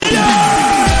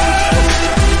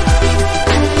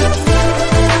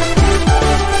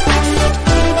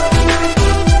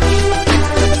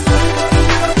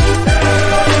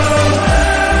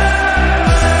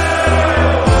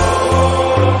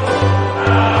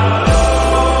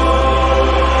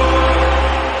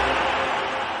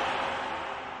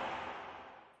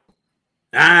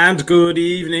And good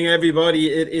evening,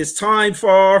 everybody. It is time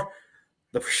for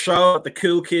the show that the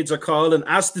cool kids are calling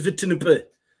Astavitinupa,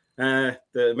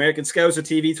 the American Scouser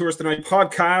TV Tours Tonight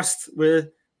podcast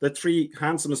with the three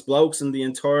handsomest blokes in the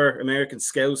entire American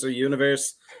Scouser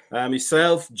universe.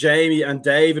 Myself, Jamie, and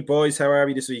David. Boys, how are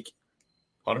we this week?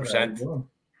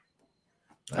 100%.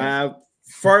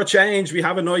 For a change, we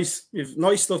have nice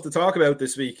stuff to talk about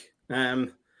this week.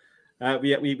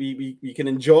 We can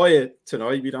enjoy it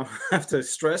tonight. We don't have to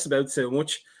stress about it so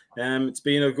much. It's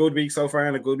been a good week so far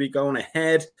and a good week going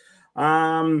ahead.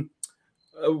 A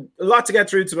lot to get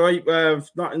through tonight,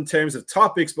 not in terms of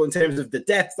topics, but in terms of the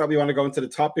depth that we want to go into the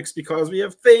topics, because we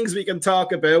have things we can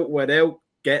talk about without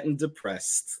getting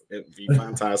depressed. It would be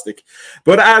fantastic.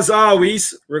 But as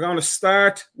always, we're going to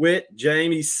start with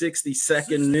Jamie's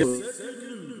 60-second news.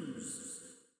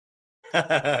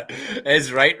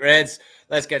 Is right, Reds.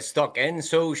 Let's get stuck in.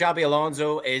 So Xabi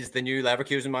Alonso is the new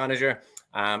Leverkusen manager.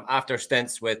 After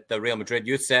stints with the Real Madrid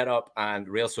youth setup and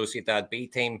Real Sociedad B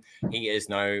team, he is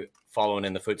now following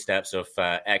in the footsteps of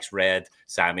ex-Red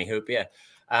Sami Hyypiä.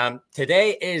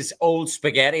 Today is old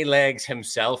spaghetti legs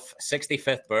himself,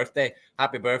 65th birthday.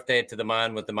 Happy birthday to the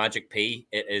man with the magic P.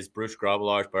 It is Bruce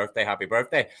Grobbelaar's birthday. Happy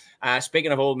birthday.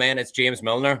 Speaking of old men, it's James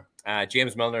Milner.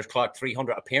 James Milner's clocked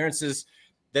 300 appearances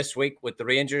this week with the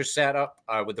Rangers setup,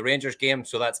 with the Rangers game.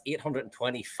 So that's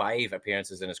 825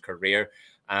 appearances in his career.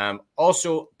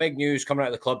 Also, big news coming out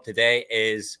of the club today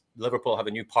is Liverpool have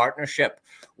a new partnership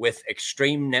with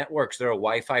Extreme Networks. They're a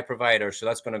Wi-Fi provider. So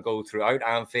that's going to go throughout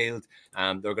Anfield.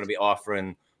 They're going to be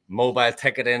offering mobile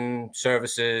ticketing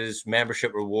services,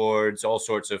 membership rewards, all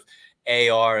sorts of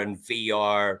AR and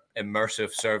VR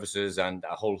immersive services, and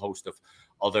a whole host of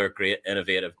other great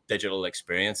innovative digital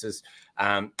experiences.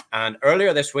 And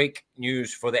earlier this week,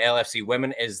 news for the LFC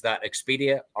women is that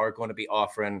Expedia are going to be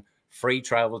offering free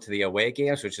travel to the away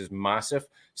games, which is massive.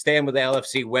 Staying with the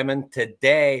LFC women,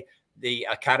 today, the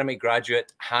academy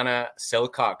graduate Hannah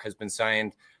Silcock has been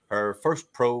signed her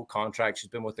first pro contract. She's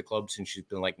been with the club since she's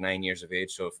been like 9 years of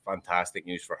age, so fantastic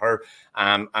news for her.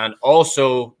 And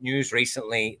also news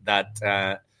recently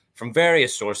that from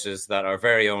various sources that our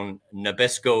very own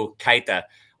Nabisco Keita,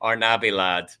 our Nabi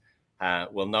lad,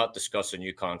 will not discuss a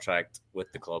new contract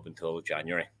with the club until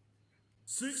January.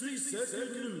 60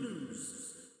 seconds.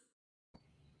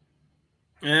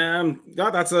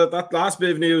 That last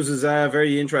bit of news is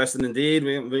very interesting indeed.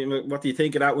 What do you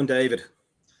think of that one, David?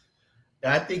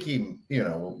 I think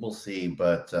we'll see,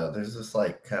 but there's this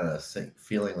like kind of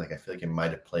feeling like I feel like he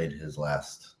might have played his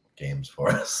last games for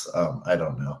us. I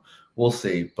don't know. We'll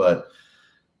see, but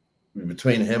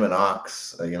between him and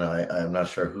Ox, I'm not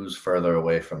sure who's further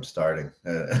away from starting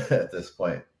at this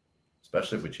point,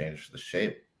 especially if we change the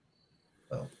shape.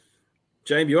 So,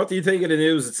 Jamie, what do you think of the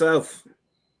news itself?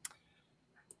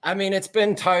 I mean, it's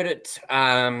been touted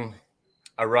around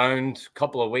a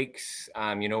couple of weeks.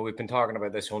 We've been talking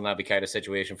about this whole Naby Keita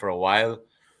situation for a while.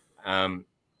 And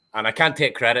I can't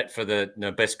take credit for the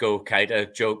Nabisco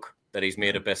Keita joke that he's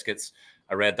made of biscuits.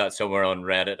 I read that somewhere on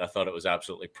Reddit. I thought it was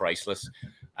absolutely priceless.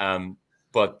 I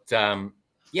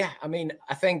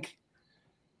think,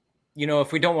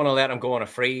 if we don't want to let him go on a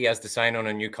free, he has to sign on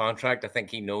a new contract. I think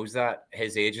he knows that.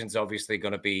 His agent's obviously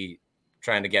going to be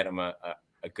trying to get him a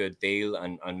good deal,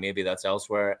 and maybe that's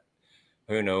elsewhere.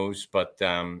 Who knows? But,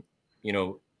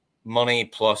 money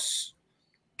plus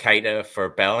Keita for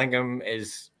Bellingham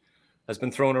has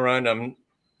been thrown around. I'm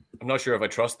not sure if I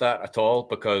trust that at all,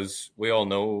 because we all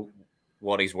know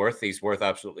what he's worth. He's worth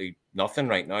absolutely nothing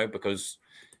right now because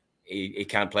he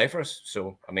can't play for us.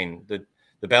 So, I mean, the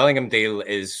Bellingham deal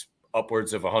is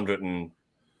upwards of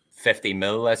 150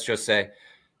 mil, let's just say.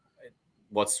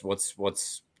 What's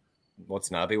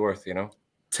Naby worth,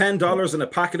 $10 and a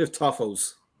packet of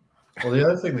Toffos. Well, the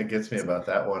other thing that gets me about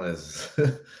that one is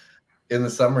in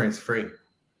the summer he's free.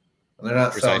 And they're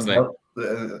not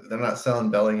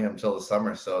selling Bellingham until the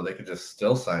summer, so they could just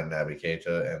still sign Naby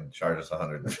Keita and charge us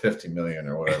 150 million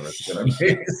or whatever it's going to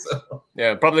be. So.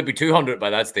 Yeah, probably be 200 by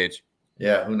that stage.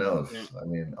 Yeah, who knows? Yeah. I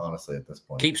mean, honestly, at this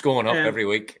point, keeps going up every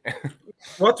week.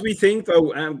 What do we think,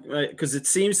 though? Because it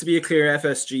seems to be a clear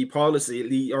FSG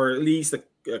policy, or at least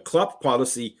a Klopp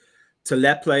policy, to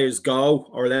let players go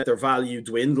or let their value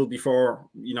dwindle before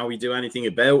we do anything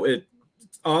about it.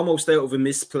 Almost out of a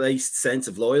misplaced sense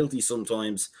of loyalty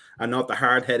sometimes, and not the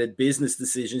hard-headed business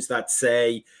decisions that,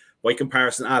 say, by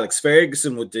comparison, Alex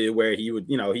Ferguson would do, where he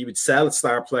would sell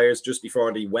star players just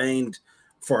before they waned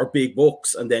for big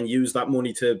bucks and then use that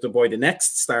money to buy the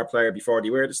next star player before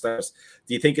they were the stars.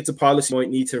 Do you think it's a policy we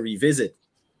might need to revisit?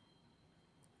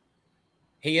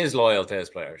 He is loyal to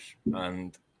his players,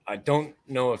 and I don't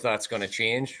know if that's going to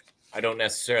change. I don't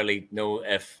necessarily know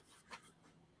if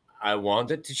I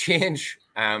want it to change.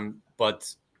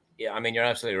 But yeah, I mean, you're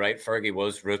absolutely right. Fergie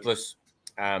was ruthless.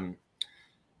 I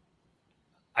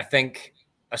think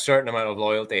a certain amount of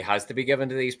loyalty has to be given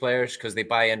to these players because they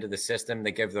buy into the system.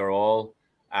 They give their all.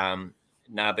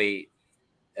 Naby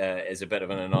is a bit of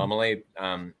an anomaly.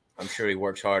 I'm sure he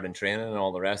works hard in training and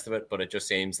all the rest of it, but it just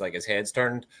seems like his head's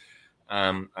turned.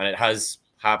 And it has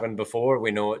happened before.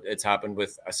 We know it's happened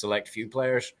with a select few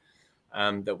players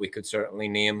that we could certainly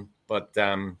name. But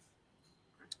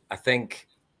I think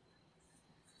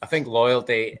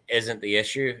loyalty isn't the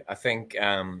issue. I think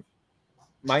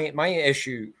my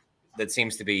issue that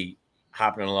seems to be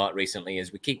happening a lot recently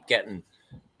is we keep getting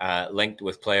linked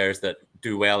with players that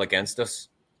do well against us.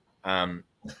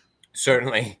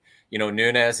 Certainly,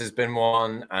 Nunes has been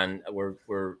one, and we're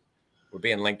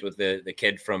being linked with the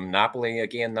kid from Napoli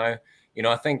again now.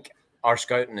 I think our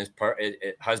scouting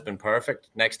it has been perfect,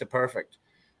 next to perfect.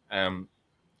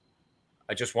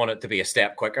 I just want it to be a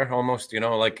step quicker, almost.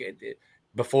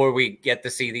 Before we get to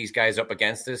see these guys up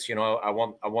against us, I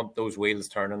want those wheels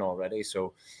turning already.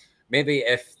 So maybe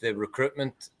if the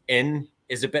recruitment in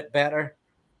is a bit better,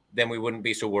 then we wouldn't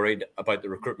be so worried about the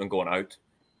recruitment going out.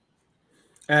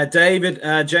 David,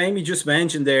 Jamie just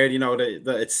mentioned there,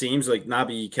 that it seems like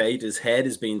Naby Keita's head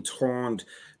is being turned.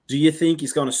 Do you think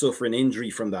he's going to suffer an injury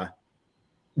from that?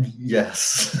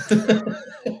 Yes.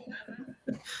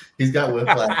 He's got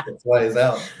whiplash. That's why he's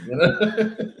out.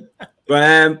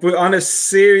 But on a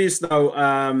serious note,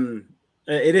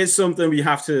 it is something we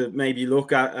have to maybe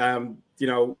look at.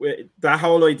 That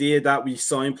whole idea that we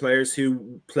sign players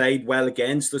who played well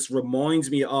against us reminds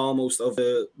me almost of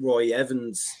the Roy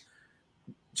Evans,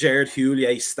 Gerard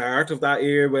Houllier start of that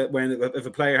era, when if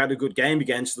a player had a good game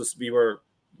against us, we were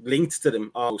linked to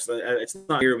them almost. It's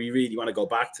not here we really want to go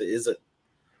back to, is it?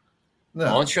 No.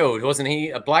 Moncho, wasn't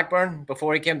he at Blackburn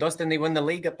before he came to us? Didn't he win the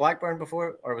league at Blackburn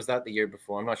before? Or was that the year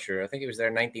before? I'm not sure. I think he was there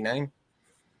in 99.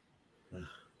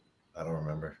 I don't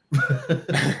remember.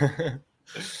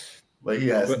 But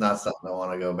yeah, it's not something I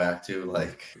want to go back to.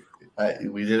 Like,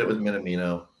 we did it with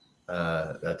Minamino.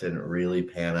 That didn't really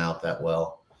pan out that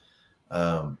well.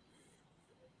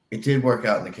 It did work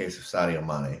out in the case of Sadio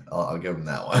Mane. I'll give him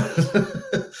that one.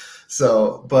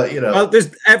 So, but well,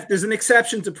 there's an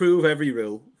exception to prove every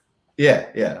rule.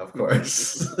 Yeah, of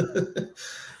course.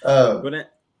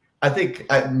 I think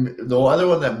the other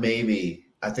one that maybe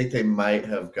I think they might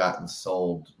have gotten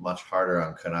sold much harder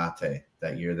on Konate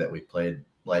that year that we played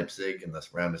Leipzig in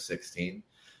this round of 16.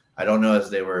 I don't know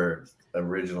as they were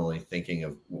originally thinking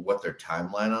of what their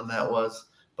timeline on that was,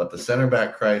 but the center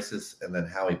back crisis and then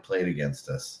how he played against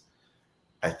us,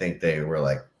 I think they were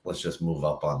like, let's just move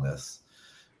up on this.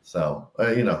 So,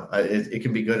 it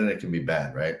can be good and it can be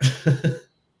bad, right?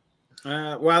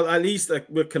 Well, at least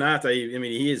with Konate, I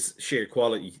mean, he is sheer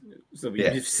quality. So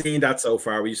we've seen that so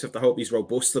far. We just have to hope he's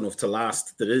robust enough to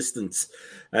last the distance.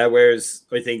 Whereas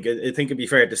I think it'd be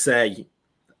fair to say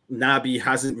Naby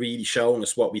hasn't really shown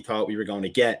us what we thought we were going to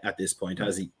get at this point,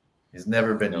 has he? He's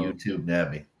never been YouTube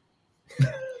Naby.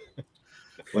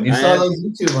 When you saw those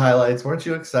YouTube highlights, weren't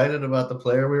you excited about the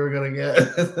player we were going to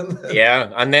get?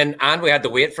 Yeah, and we had to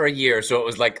wait for a year, so it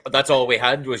was like that's all we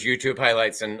had was YouTube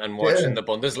highlights and watching the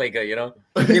Bundesliga.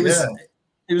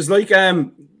 It was like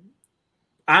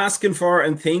asking for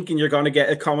and thinking you're going to get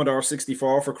a Commodore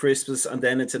 64 for Christmas, and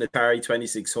then it's an Atari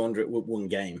 2600 with one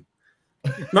game.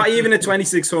 Not even a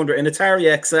 2600, an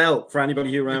Atari XL. For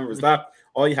anybody who remembers that,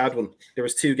 I had one. There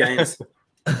was 2 games.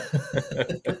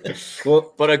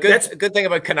 But a good thing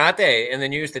about Konate in the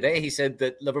news today, he said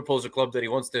that Liverpool's a club that he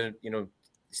wants to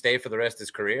stay for the rest of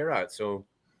his career at. So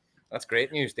that's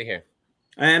great news to hear.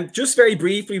 Just very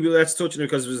briefly, let's touch on it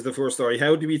because it was the first story.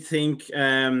 How do we think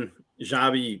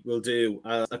Xabi will do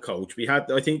as a coach?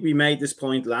 I think we made this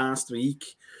point last week.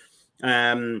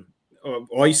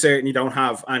 I certainly don't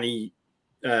have any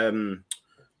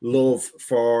love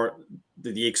for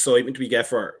the excitement we get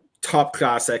for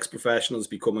top-class ex-professionals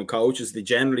becoming coaches. They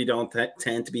generally don't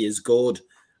tend to be as good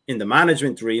in the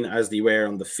management arena as they were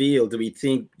on the field. Do we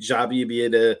think Xabi will be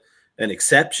an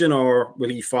exception, or will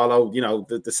he follow,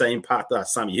 the same path that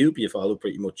Sami Hyypiä followed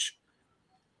pretty much?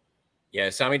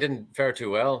 Yeah, Sami didn't fare too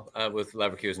well with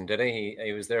Leverkusen, did he?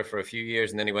 He was there for a few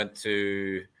years, and then he went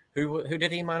to who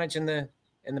did he manage in the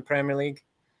Premier League?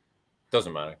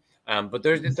 Doesn't matter. But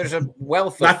there's a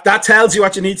wealth of... that tells you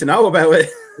what you need to know about it.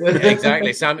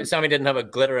 Exactly. Sami didn't have a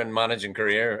glittering managing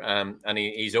career, and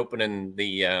he's opening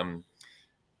the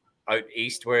out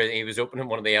east, where he was opening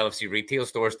one of the LFC retail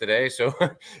stores today. So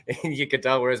you could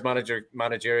tell where his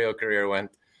managerial career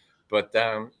went. But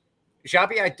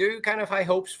Xabi, I do kind of high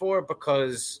hopes for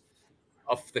because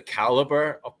of the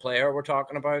caliber of player we're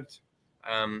talking about.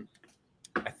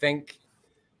 I think,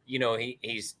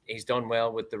 he's done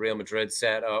well with the Real Madrid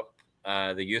setup,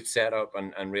 the youth setup,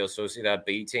 and Real Sociedad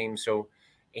B team. So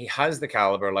he has the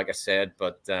caliber, like I said,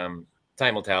 but time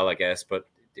will tell, I guess. But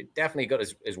definitely got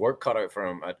his work cut out for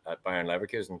him at Bayern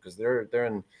Leverkusen, because they're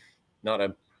in not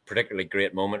a particularly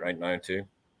great moment right now too.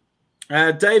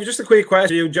 Dave, just a quick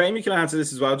question. You, Jamie can answer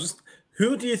this as well. Just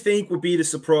who do you think would be the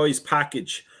surprise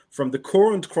package from the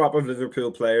current crop of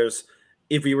Liverpool players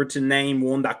if we were to name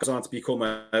one that goes on to become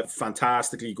a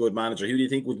fantastically good manager? Who do you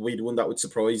think would be the one that would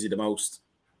surprise you the most?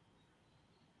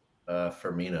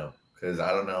 Firmino, because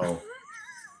I don't know.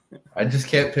 I just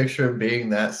can't picture him being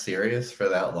that serious for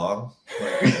that long.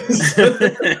 It's going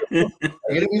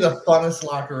to be the funnest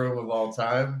locker room of all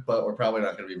time, but we're probably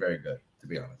not going to be very good, to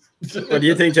be honest. What do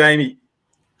you think, Jamie?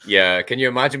 Yeah, can you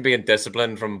imagine being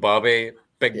disciplined from Bobby?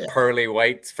 Big pearly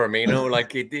white Firmino,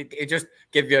 like he just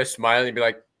give you a smile and you'd be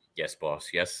like, "Yes, boss,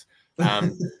 yes."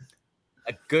 A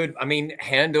good. I mean,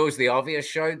 Hendo's the obvious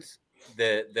shout.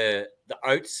 The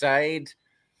outside,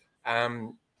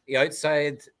 the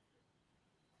outside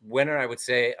winner, I would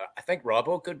say. I think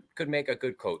Robbo could make a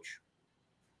good coach.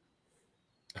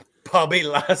 Bobby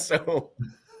Lasso.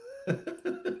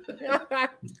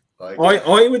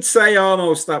 I would say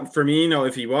almost that Firmino,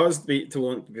 if he was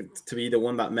to be the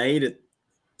one that made it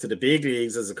to the big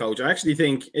leagues as a coach, I actually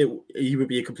think he would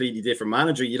be a completely different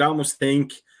manager. You'd almost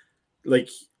think like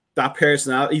that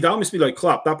personality, he'd almost be like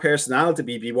Klopp, that personality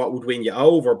be what would win you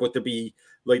over, but to be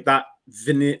like that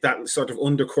sort of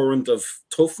undercurrent of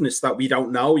toughness that we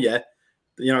don't know yet,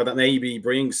 that maybe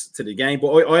brings to the game.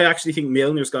 But I actually think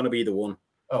Milner's going to be the one.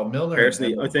 Oh, Milner.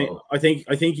 Personally, I think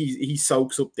he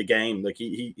soaks up the game. Like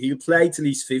he'll play till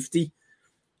he's 50,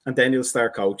 and then he'll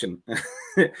start coaching.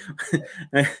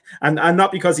 and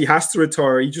not because he has to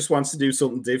retire, he just wants to do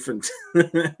something different.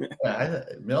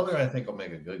 Milner, I think, will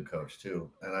make a good coach too,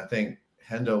 and I think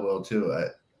Hendo will too.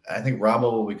 I think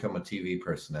Robbo will become a TV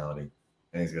personality,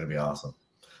 and he's going to be awesome.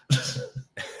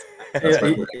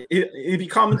 He'd be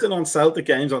commenting on Celtic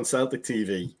games on Celtic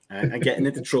TV and getting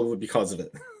into trouble because of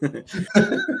it.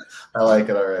 I like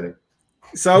it already.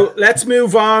 So let's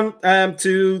move on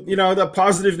to the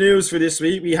positive news for this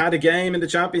week. We had a game in the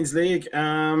Champions League.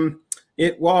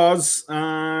 It was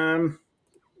Liverpool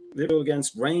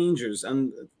against Rangers,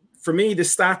 and for me, the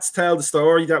stats tell the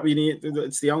story that we need.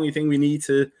 It's the only thing we need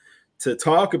to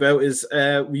talk about. Is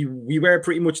we were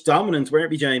pretty much dominant, weren't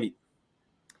we, Jamie?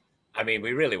 I mean,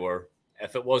 we really were.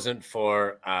 If it wasn't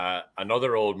for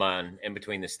another old man in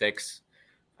between the sticks,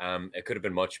 it could have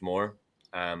been much more.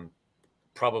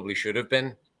 Probably should have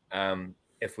been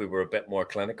if we were a bit more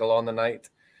clinical on the night.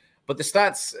 But the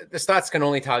stats can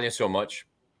only tell you so much.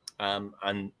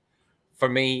 And for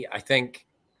me, I think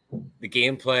the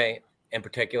gameplay in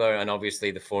particular, and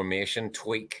obviously the formation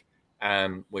tweak,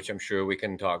 which I'm sure we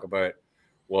can talk about,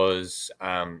 was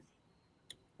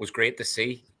great to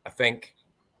see. I think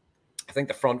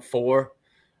the front four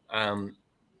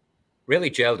really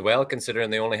gelled well, considering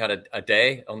they only had a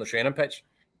day on the training pitch.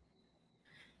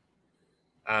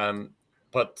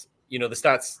 But the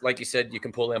stats, like you said, you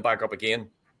can pull them back up again.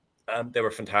 They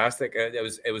were fantastic.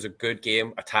 It was a good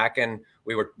game. Attacking,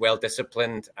 we were well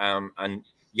disciplined. And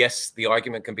yes, the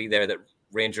argument can be there that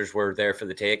Rangers were there for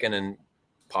the taking and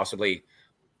possibly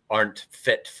aren't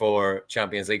fit for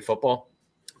Champions League football.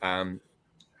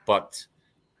 But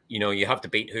you have to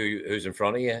beat who's in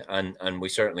front of you, and we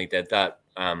certainly did that.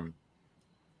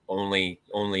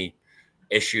 Only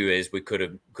issue is we could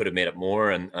have made it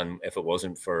more, and if it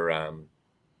wasn't for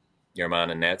your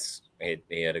man in nets,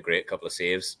 he had a great couple of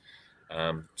saves.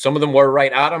 Some of them were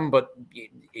right at him, but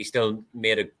he still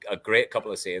made a great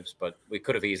couple of saves. But we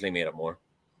could have easily made it more.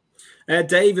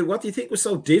 David, what do you think was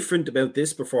so different about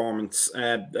this performance?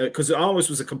 Because it almost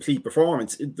was a complete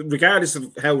performance, regardless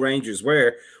of how Rangers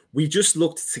were. We just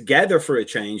looked together for a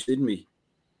change, didn't we?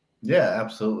 Yeah,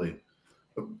 absolutely.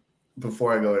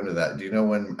 Before I go into that, do you know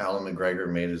when Alan McGregor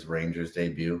made his Rangers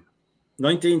debut?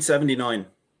 1979.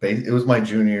 It was my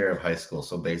junior year of high school,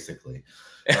 so basically.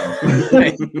 We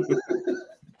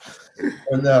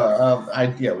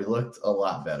looked a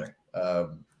lot better.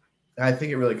 I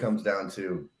think it really comes down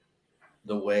to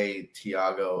the way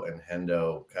Thiago and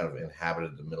Hendo kind of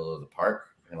inhabited the middle of the park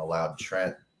and allowed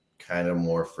Trent kind of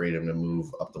more freedom to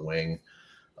move up the wing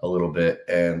a little bit.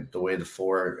 And the way the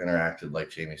four interacted,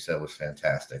 like Jamie said, was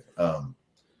fantastic. I'm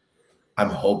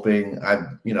hoping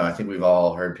I think we've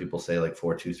all heard people say like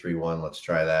 4-2-3-1. Let's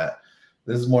try that.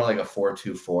 This is more like a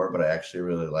 4-2-4, but I actually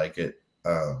really like it.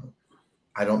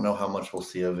 I don't know how much we'll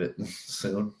see of it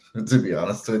soon, to be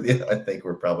honest with you. I think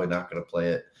we're probably not going to play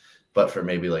it but for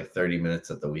maybe like 30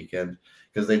 minutes at the weekend,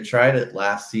 because they tried it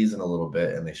last season a little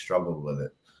bit and they struggled with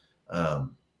it.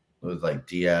 With like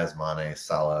Diaz, Mane,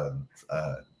 Salah, and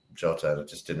Jota, it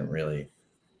just didn't really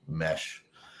mesh.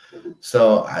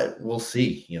 So we'll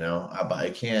see, but I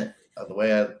can't. The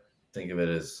way I think of it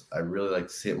is, I really like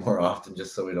to see it more often,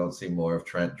 just so we don't see more of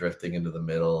Trent drifting into the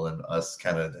middle and us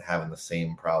kind of having the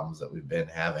same problems that we've been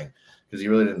having, because you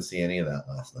really didn't see any of that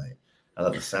last night. I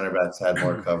thought the center backs had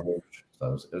more coverage, so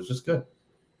it was just good.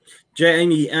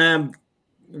 Jamie,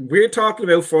 we're talking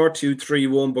about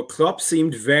 4-2-3-1, but Klopp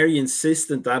seemed very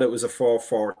insistent that it was a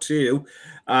 4-4-2,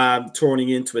 turning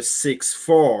into a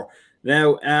 6-4.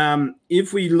 Now,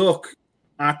 if we look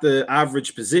at the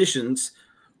average positions,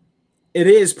 it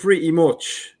is pretty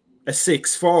much a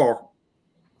 6-4.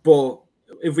 But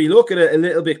if we look at it a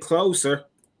little bit closer,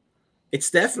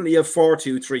 it's definitely a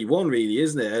 4-2-3-1, really,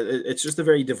 isn't it? It's just a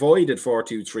very divided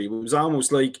 4-2-3. It was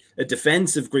almost like a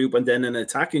defensive group and then an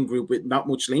attacking group with not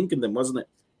much link in them, wasn't it?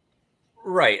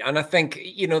 Right. And I think,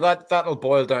 that'll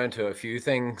boil down to a few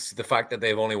things. The fact that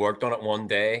they've only worked on it one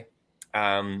day.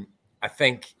 I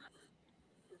think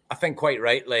quite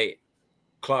rightly,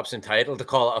 Klopp's entitled to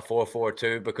call it a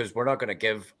 4-4-2, because we're not going to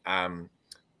give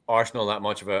Arsenal that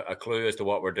much of a clue as to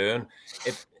what we're doing.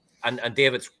 And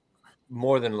David's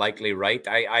more than likely right.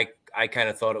 I kind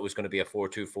of thought it was going to be a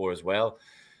 4-2-4 as well.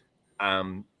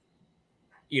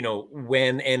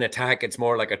 When in attack, it's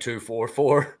more like a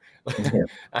 2-4-4.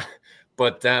 Yeah.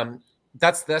 But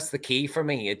that's the key for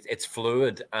me. It's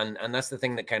fluid, and that's the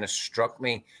thing that kind of struck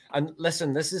me. And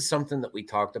listen, this is something that we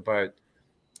talked about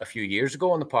a few years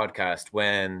ago on the podcast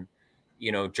when,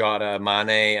 Jota,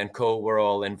 Mane, and Co were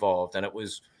all involved, and it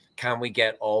was, can we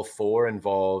get all four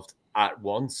involved at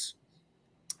once?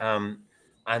 And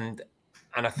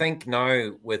I think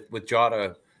now with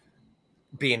Jota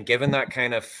being given that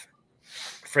kind of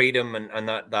freedom and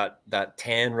that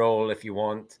 10 role, if you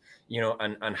want,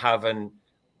 and having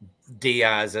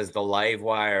Diaz as the live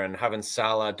wire and having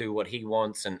Salah do what he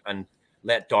wants and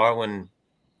let Darwin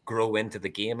grow into the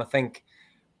game. I think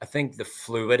the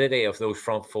fluidity of those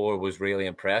front four was really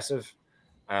impressive,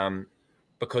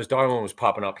 because Darwin was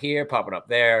popping up here, popping up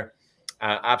there.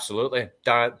 Absolutely.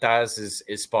 Daz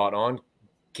is spot on.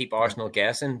 Keep Arsenal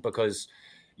guessing, because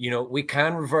we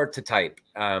can revert to type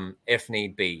if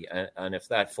need be, and if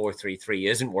that 4-3-3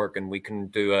 isn't working, we can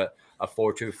do a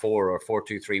 4-2-4 or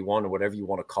 4-2-3-1 or whatever you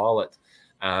want to call it.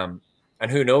 And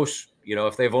who knows,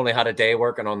 if they've only had a day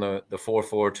working on the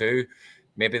 4-4-2,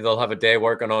 maybe they'll have a day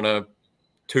working on a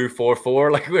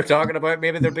 2-4-4 like we were talking about.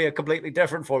 Maybe there'll be a completely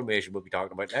different formation we'll be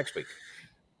talking about next week.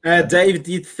 David,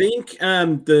 do you think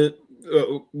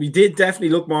we did definitely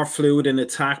look more fluid in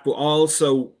attack, but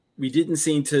also we didn't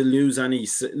seem to lose any.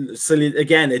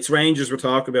 Again, it's Rangers we're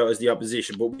talking about as the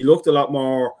opposition, but we looked a lot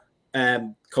more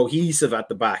cohesive at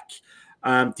the back.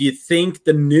 Do you think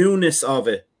the newness of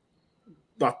it,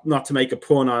 not to make a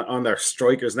pun on their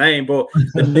striker's name, but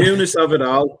the newness of it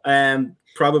all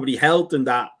probably helped in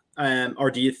that?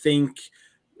 Or do you think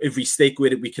if we stick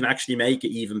with it, we can actually make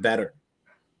it even better?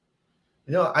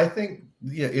 I think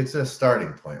it's a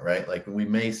starting point, right? Like, we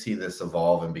may see this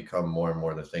evolve and become more and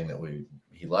more the thing that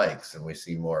he likes and we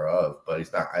see more of, but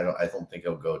he's not. I don't think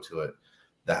he'll go to it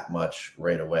that much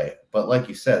right away. But like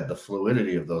you said, the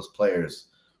fluidity of those players,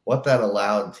 what that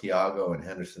allowed Thiago and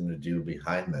Henderson to do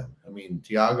behind them. I mean,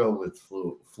 Thiago with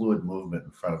fluid movement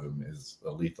in front of him is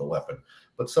a lethal weapon,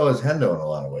 but so is Hendo in a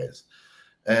lot of ways.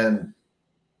 And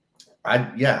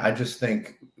I just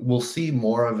think we'll see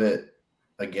more of it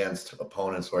against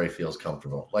opponents where he feels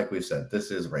comfortable. Like we've said,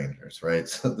 this is Rangers, right?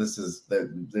 So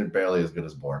they're barely as good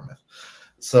as Bournemouth.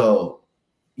 So,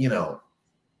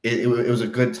 it was a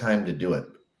good time to do it.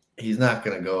 He's not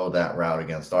going to go that route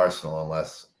against Arsenal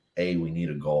unless we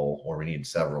need a goal or we need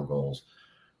several goals,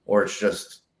 or it's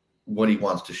just what he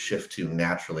wants to shift to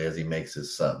naturally as he makes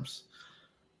his subs.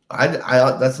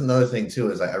 That's another thing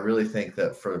too, is I really think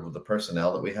that for the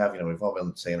personnel that we have, we've all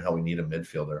been saying how we need a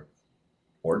midfielder.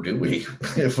 Or do we?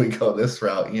 If we go this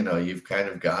route, you've kind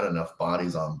of got enough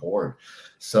bodies on board.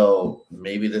 So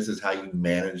maybe this is how you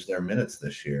manage their minutes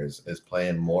this year, is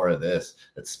playing more of this,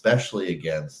 especially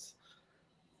against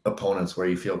opponents where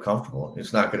you feel comfortable.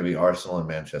 It's not going to be Arsenal and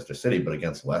Manchester City, but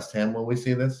against West Ham, will we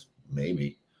see this?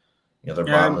 Maybe. They're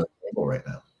bottom of the table right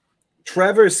now.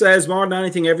 Trevor says, more than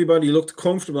anything, everybody looked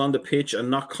comfortable on the pitch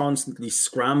and not constantly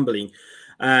scrambling.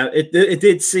 It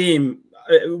did seem...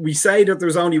 we say that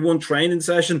there's only one training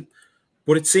session,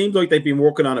 but it seemed like they've been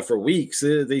working on it for weeks.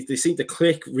 They seem to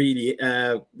click really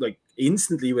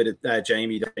instantly with it,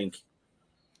 Jamie, I think.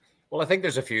 Well, I think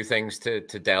there's a few things to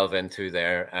delve into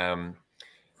there.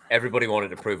 Everybody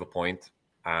wanted to prove a point.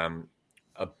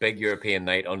 A a big European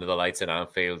night under the lights at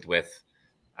Anfield with,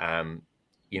 not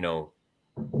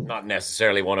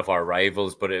necessarily one of our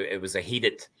rivals, but it was a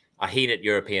heated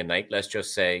European night. Let's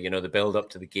just say, the build up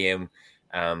to the game.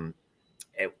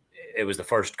 It was the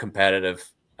first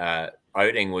competitive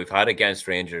outing we've had against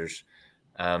Rangers.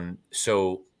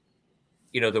 So,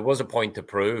 there was a point to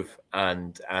prove,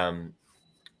 and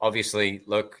obviously,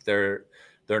 look, they're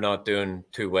not doing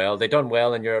too well. They done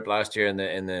well in Europe last year in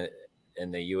the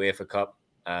UEFA Cup,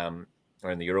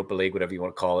 or in the Europa League, whatever you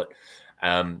want to call it.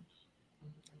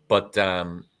 But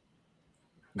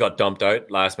got dumped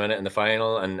out last minute in the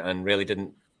final, and really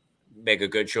didn't make a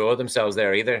good show of themselves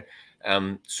there either.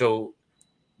 So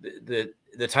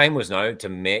the time was now to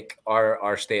make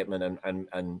our statement,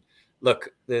 and look,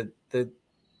 the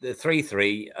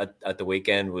 3-3 at the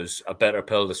weekend was a bitter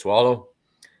pill to swallow.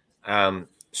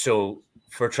 So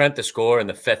for Trent to score in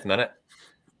the 5th minute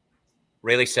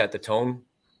really set the tone.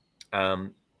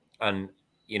 And a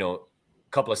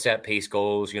couple of set piece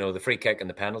goals, the free kick and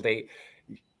the penalty.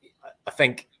 I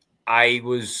think I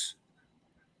was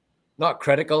not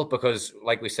critical because,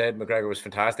 like we said, McGregor was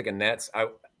fantastic in nets.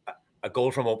 A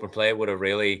goal from open play would have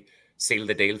really sealed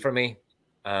the deal for me.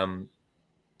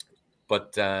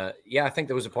 But I think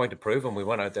there was a point to prove, and we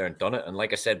went out there and done it. And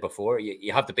like I said before,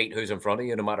 you have to beat who's in front of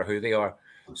you, no matter who they are.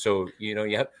 So, you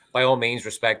have, by all means,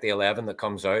 respect the 11 that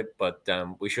comes out, but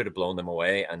we should have blown them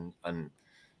away, and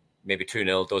maybe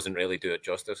 2-0 doesn't really do it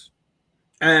justice.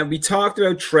 We talked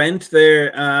about Trent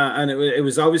there, and it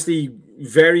was obviously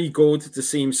very good to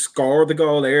see him score the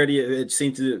goal early. It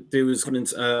seemed to do his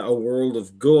a world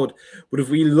of good. But if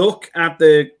we look at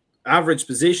the average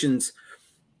positions,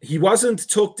 he wasn't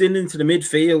tucked into the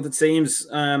midfield, it seems.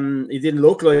 He didn't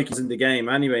look like he's in the game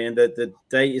anyway, and the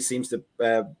data seems to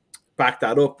back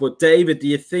that up. But David, do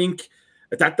you think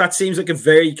that seems like a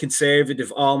very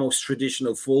conservative, almost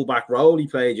traditional fullback role he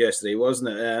played yesterday,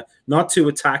 wasn't it? Not too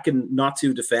attacking, not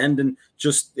too defending,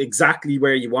 just exactly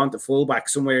where you want the fullback,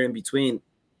 somewhere in between.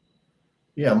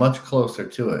 Yeah, much closer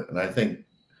to it. And I think,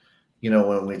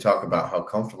 when we talk about how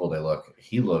comfortable they look,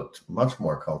 he looked much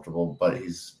more comfortable, but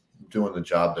he's doing the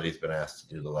job that he's been asked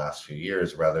to do the last few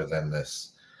years, rather than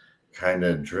this kind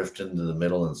of drift into the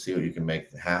middle and see what you can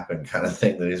make happen kind of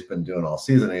thing that he's been doing all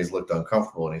season. And he's looked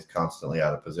uncomfortable, and he's constantly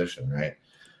out of position, right?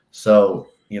 So,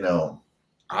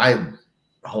 I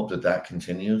hope that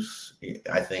continues.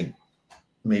 I think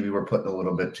maybe we're putting a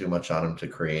little bit too much on him to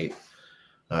create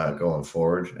going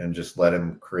forward, and just let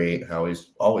him create how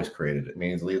he's always created it. I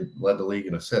mean, he's led the league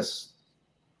in assists,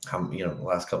 the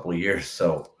last couple of years.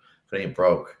 So if it ain't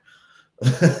broke,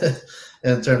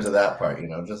 in terms of that part,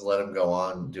 just let him go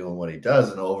on doing what he does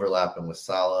and overlapping with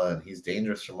Salah. And he's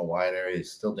dangerous from a wide area.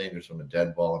 He's still dangerous from a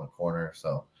dead ball in a corner.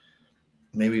 So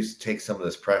maybe take some of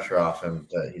this pressure off him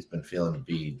that he's been feeling to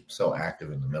be so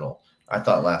active in the middle. I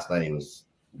thought last night he was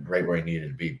right where he needed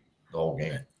to be the whole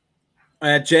game.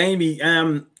 Jamie,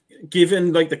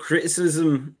 given the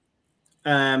criticism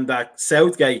that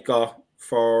Southgate got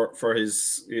for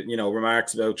his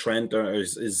remarks about Trent or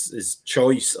his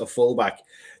choice of fullback,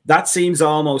 that seems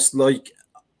almost like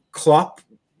Klopp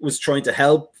was trying to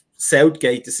help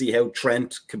Southgate to see how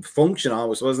Trent could function.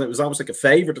 Almost, wasn't it? It was almost like a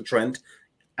favour to Trent,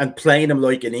 and playing him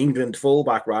like an England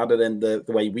fullback rather than the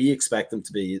way we expect him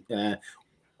to be,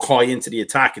 high into the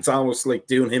attack. It's almost like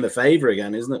doing him a favour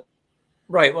again, isn't it?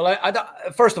 Right. Well,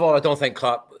 first of all, I don't think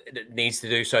Klopp needs to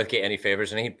do Southgate any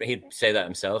favours, and he'd say that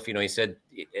himself. He said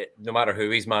no matter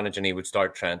who he's managing, he would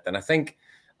start Trent. And I think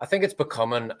it's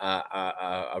becoming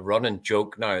a running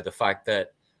joke now, the fact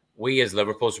that we as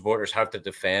Liverpool supporters have to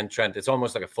defend Trent. It's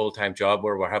almost like a full-time job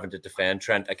where we're having to defend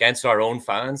Trent against our own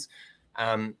fans.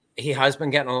 He has been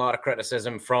getting a lot of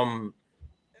criticism from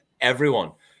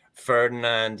everyone.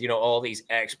 Ferdinand, all these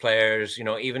ex-players,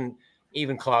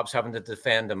 even Klopp's having to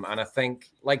defend him. And I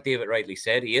think, like David rightly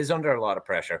said, he is under a lot of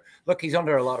pressure. Look, he's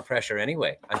under a lot of pressure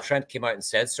anyway. And Trent came out and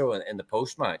said so in the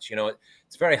post-match.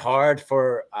 It's very hard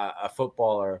for a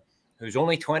footballer who's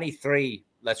only 23,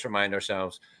 let's remind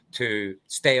ourselves, to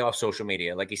stay off social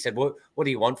media. Like he said, what do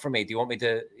you want from me? Do you want me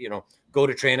to, go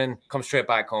to training, come straight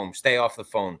back home, stay off the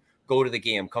phone, go to the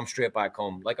game, come straight back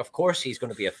home? Of course he's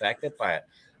going to be affected by it.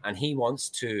 And he wants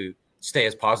to stay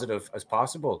as positive as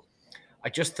possible. I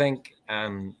just think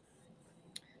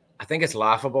I think it's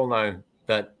laughable now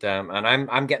that and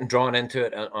I'm getting drawn into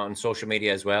it on social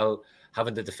media as well,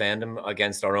 having to defend him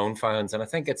against our own fans. And I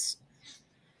think it's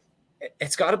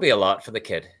got to be a lot for the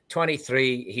kid.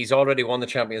 23, he's already won the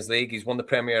Champions League, he's won the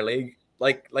Premier League.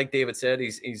 Like David said,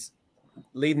 he's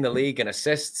leading the league in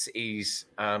assists. He's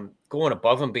going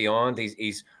above and beyond.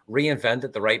 He's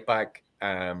reinvented the right back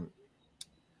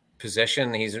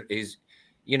position. He's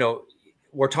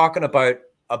we're talking about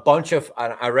a bunch of,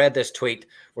 and I read this tweet,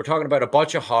 we're talking about a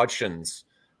bunch of Hodgsons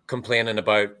complaining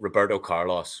about Roberto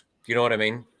Carlos. Do you know what I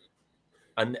mean?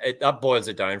 And that boils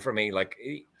it down for me. Like,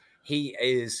 he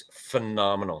is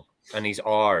phenomenal, and he's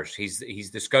ours. He's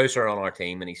the Scouser on our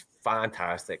team, and he's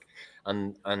fantastic.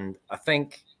 And I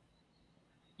think,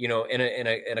 you know,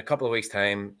 in a couple of weeks'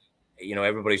 time, you know,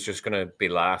 everybody's just going to be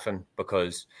laughing,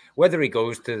 because whether he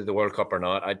goes to the World Cup or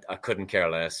not, I couldn't care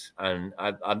less. And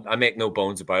I make no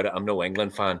bones about it. I'm no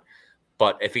England fan.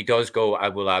 But if he does go, I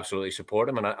will absolutely support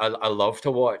him. And I love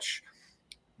to watch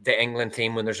the England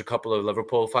team when there's a couple of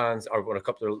Liverpool fans, or when a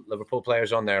couple of Liverpool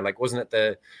players on there. Like, wasn't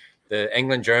it the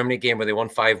England-Germany game where they won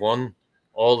 5-1?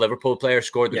 All Liverpool players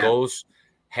scored the goals.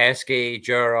 Heskey,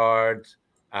 Gerrard,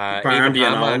 even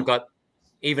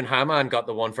Hamann got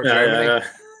the one for Germany.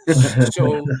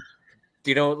 So,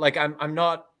 you know, like, I'm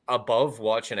not above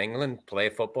watching England play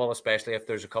football, especially if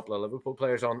there's a couple of Liverpool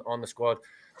players on the squad.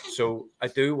 So I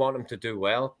do want them to do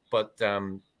well, but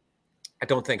I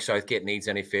don't think Southgate needs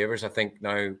any favours. I think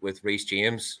now with Reece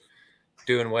James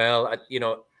doing well, you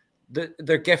know,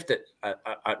 they're gifted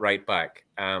at right back.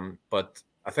 But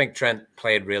I think Trent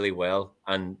played really well.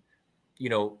 And, you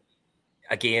know,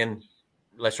 again,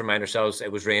 let's remind ourselves,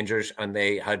 it was Rangers, and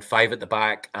they had 5 at the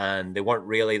back, and they weren't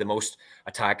really the most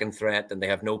attacking threat, and they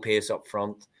have no pace up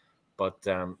front. But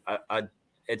I'm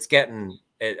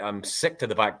sick to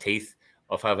the back teeth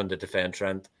of having to defend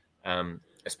Trent,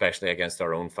 especially against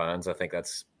our own fans. I think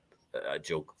that's a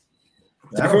joke.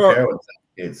 I don't care what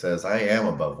it says. I am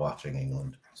above watching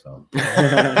England. So,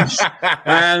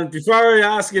 and before I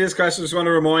ask you this question, I just want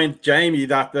to remind Jamie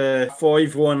that the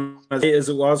 5-1, as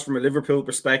it was from a Liverpool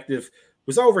perspective,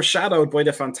 was overshadowed by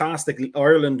the fantastic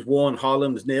Ireland 1,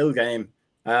 Holland 0 game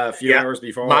a few hours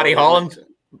before. Matty Holland.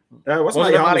 Wasn't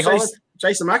it Matty Holland?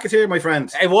 Jason McAteer, my friend.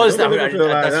 It was that.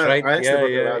 That's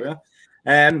right.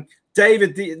 Yeah.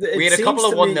 David, we had a couple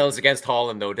of 1-0s against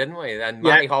Holland, though, didn't we? And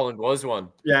Matty Holland was one.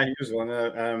 Yeah, he was one.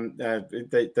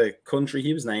 The country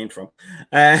he was named from.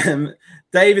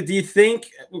 David, do you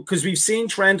think, because we've seen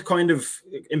Trent kind of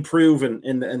improving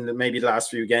in maybe the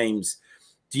last few games,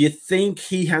 do you think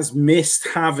he has missed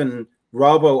having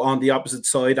Robbo on the opposite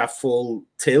side at full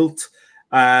tilt?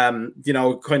 You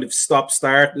know, kind of stop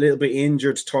start, a little bit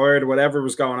injured, tired, whatever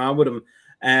was going on with him.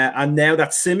 And now that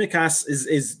Tsimikas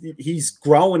he's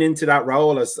growing into that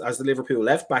role as the Liverpool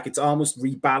left back, it's almost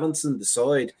rebalancing the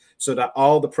side so that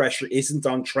all the pressure isn't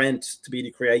on Trent to be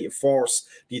the creative force.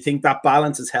 Do you think that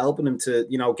balance is helping him to,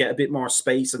 you know, get a bit more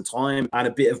space and time and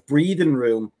a bit of breathing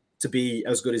room to be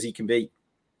as good as he can be?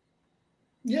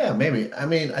 Yeah, maybe. I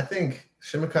mean, I think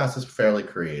Tsimikas is fairly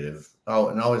creative. Oh,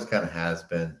 and always kind of has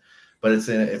been, but it's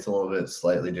a little bit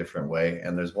slightly different way.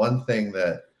 And there's one thing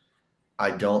that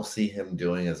I don't see him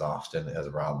doing as often as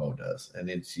Robbo does. And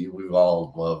we've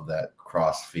all loved that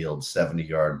cross field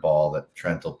 70-yard ball that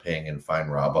Trent will ping and find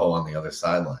Robbo on the other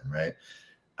sideline, right?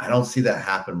 I don't see that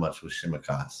happen much with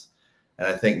Tsimikas. And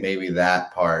I think maybe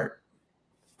that part,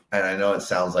 and I know it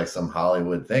sounds like some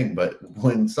Hollywood thing, but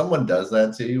when someone does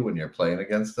that to you when you're playing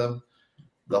against them,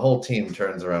 the whole team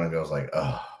turns around and goes like,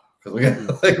 oh, because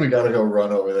we got to go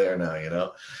run over there now, you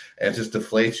know? And it just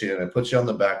deflates you and it puts you on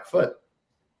the back foot.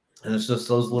 And it's just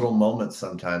those little moments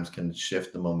sometimes can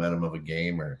shift the momentum of a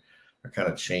game or kind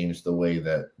of change the way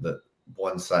that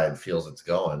one side feels it's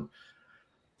going.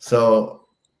 So,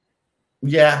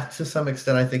 yeah, to some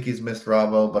extent, I think he's missed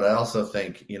Robbo, but I also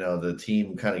think, you know, the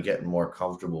team kind of getting more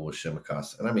comfortable with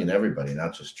Tsimikas. And I mean, everybody,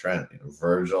 not just Trent, you know,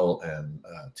 Virgil and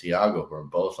Thiago, who are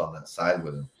both on that side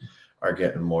with him, are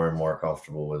getting more and more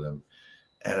comfortable with him.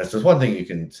 And it's just one thing you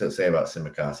can say about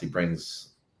Tsimikas. He brings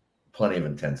plenty of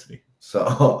intensity.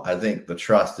 So I think the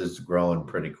trust is growing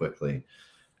pretty quickly.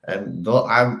 And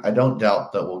I don't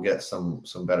doubt that we'll get some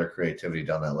better creativity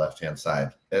down that left-hand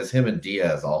side as him and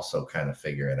Diaz also kind of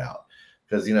figure it out.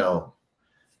 Because, you know,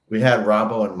 we had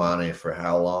Robbo and Mane for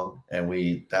how long? And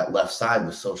that left side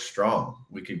was so strong.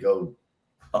 We could go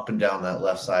up and down that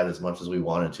left side as much as we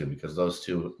wanted to because those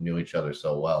two knew each other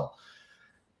so well.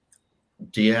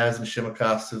 Diaz and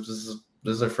Tsimikas,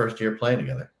 this is their first year playing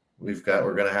together. We're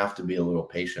going to have to be a little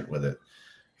patient with it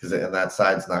because that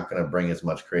side's not going to bring as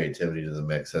much creativity to the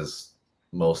mix as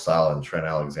Mo Salah and Trent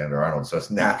Alexander-Arnold. So it's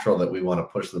natural that we want to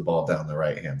push the ball down the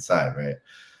right-hand side, right?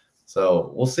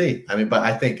 So we'll see. I mean, but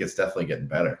I think it's definitely getting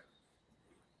better.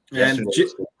 And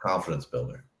confidence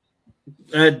builder.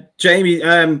 Jamie,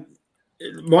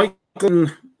 Michael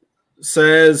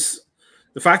says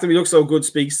the fact that we look so good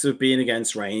speaks to being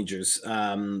against Rangers,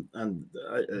 and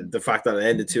the fact that it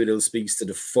ended 2-0 speaks to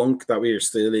the funk that we are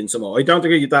still in somehow. I don't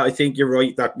agree with that. I think you're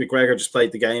right that McGregor just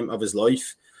played the game of his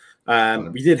life.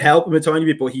 We did help him a tiny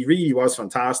bit, but he really was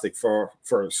fantastic for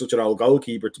such an old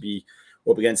goalkeeper to be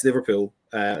up against Liverpool,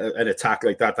 an attack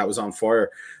like that was on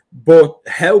fire. But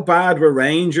how bad were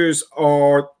Rangers,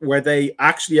 or were they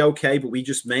actually okay, but we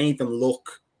just made them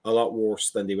look a lot worse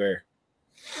than they were?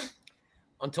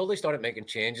 Until they started making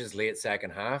changes late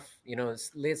second half.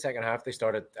 It's late second half, they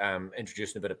started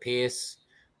introducing a bit of pace.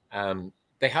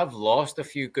 They have lost a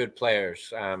few good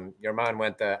players. Your man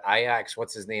went to Ajax,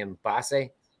 what's his name, Basse?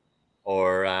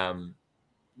 Or,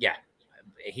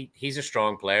 he's a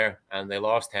strong player, and they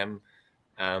lost him.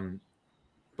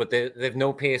 But they've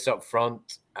no pace up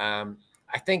front. I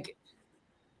think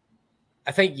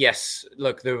yes.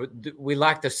 Look, we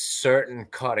lacked a certain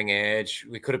cutting edge.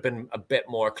 We could have been a bit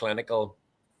more clinical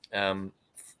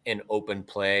in open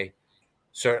play.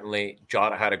 Certainly,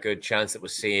 Jota had a good chance that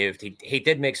was saved. He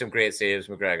did make some great saves,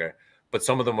 McGregor, but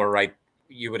some of them were right.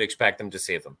 You would expect him to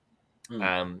save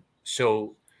them.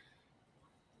 So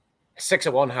 6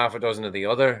 of one, half a dozen of the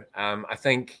other. I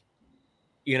think,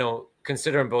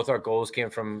 considering both our goals came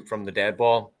from the dead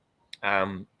ball,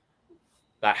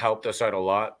 that helped us out a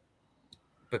lot,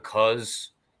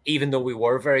 because even though we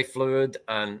were very fluid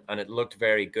and it looked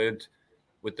very good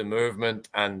with the movement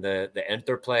and the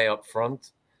interplay up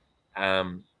front,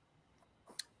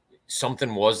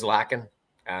 something was lacking.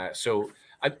 So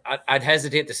I'd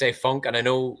hesitate to say funk, and I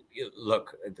know,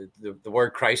 look, the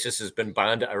word crisis has been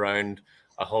bandied around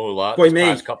a whole lot by me.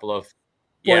 Past couple of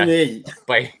you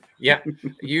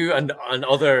and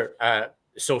other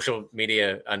social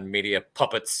media and media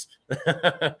puppets.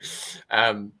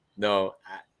 No,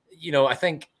 I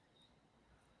think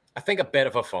a bit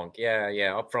of a funk.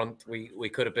 Yeah. Up front, we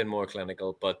could have been more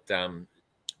clinical, but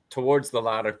towards the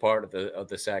latter part of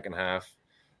the second half,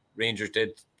 Rangers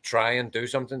did try and do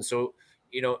something. So,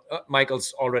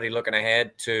 Michael's already looking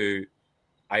ahead to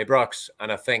Ibrox,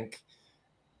 and I think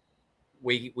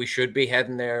we should be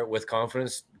heading there with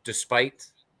confidence, despite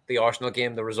the Arsenal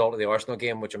game, the result of the Arsenal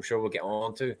game, which I'm sure we'll get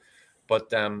on to.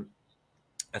 But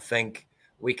I think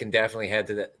we can definitely head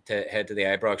to the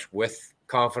Ibrox with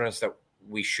confidence that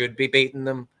we should be beating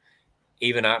them,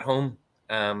 even at home,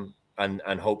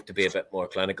 and hope to be a bit more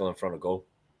clinical in front of goal.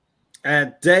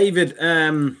 David,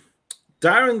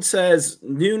 Darren says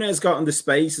Nunes got in the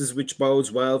spaces, which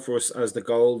bodes well for us as the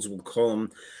goals will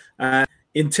come.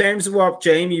 In terms of what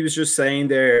Jamie was just saying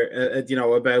there,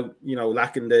 about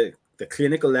lacking the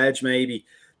clinical edge, maybe.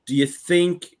 Do you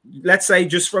think, let's say,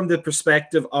 just from the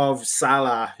perspective of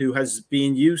Salah, who has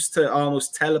been used to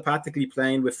almost telepathically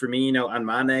playing with Firmino and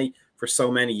Mane for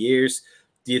so many years,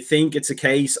 do you think it's a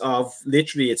case of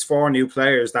literally it's 4 new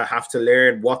players that have to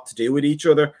learn what to do with each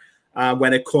other?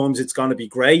 When it comes, it's going to be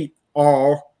great.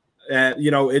 Or,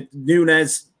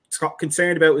 Nunes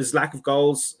concerned about his lack of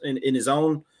goals in his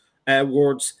own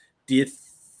words. Do you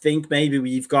think maybe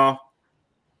we've got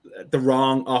the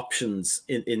wrong options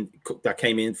in that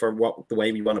came in for the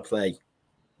way we want to play?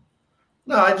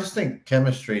 No, I just think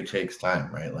chemistry takes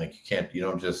time, right? Like you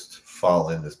don't just fall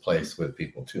in this place with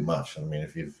people too much. I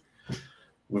mean,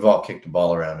 we've all kicked the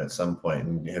ball around at some point.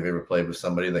 And have you ever played with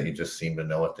somebody that you just seem to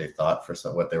know what they thought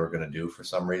what they were going to do for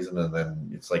some reason? And then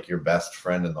it's like your best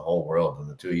friend in the whole world, and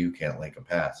the two of you can't link a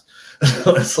pass.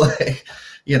 So it's like,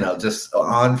 just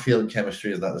on-field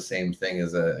chemistry is not the same thing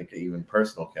as even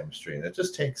personal chemistry. And it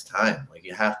just takes time. Like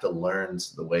you have to learn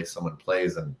the way someone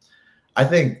plays. And I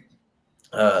think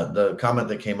the comment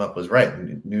that came up was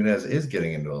right. Nunes is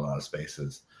getting into a lot of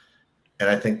spaces. And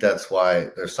I think that's why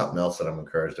there's something else that I'm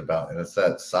encouraged about. And it's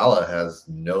that Salah has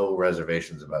no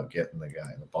reservations about getting the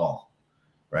guy the ball,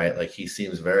 right? Like he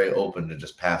seems very open to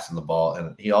just passing the ball.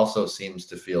 And he also seems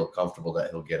to feel comfortable that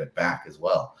he'll get it back as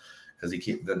well. Because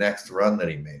the next run that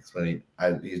he makes,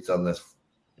 he's done this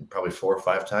probably 4 or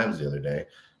 5 times the other day,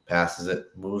 passes it,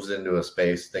 moves into a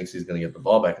space, thinks he's going to get the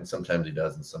ball back. And sometimes he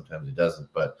does and sometimes he doesn't.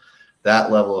 But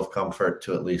that level of comfort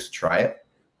to at least try it,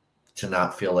 to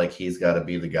not feel like he's got to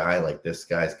be the guy, like this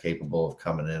guy's capable of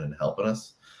coming in and helping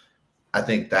us. I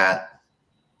think that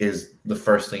is the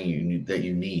first thing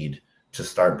you need to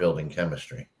start building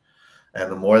chemistry. And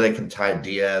the more they can tie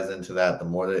Diaz into that, the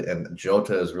more and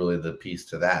Jota is really the piece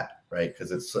to that, right?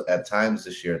 Because it's at times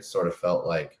this year, it sort of felt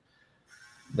like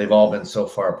they've all been so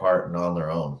far apart and on their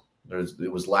own.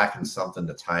 It was lacking something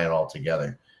to tie it all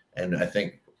together. And I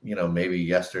think, maybe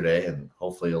yesterday and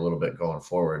hopefully a little bit going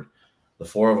forward, the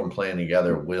 4 of them playing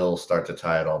together will start to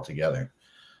tie it all together.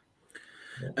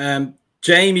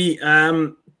 Jamie,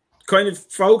 kind of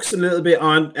focus a little bit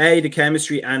on A, the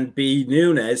chemistry, and B,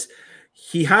 Nunes.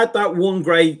 He had that one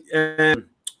great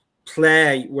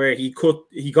play where he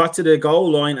got to the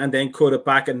goal line and then cut it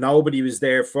back and nobody was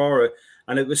there for it.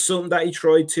 And it was something that he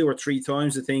tried 2 or 3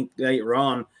 times, I think, later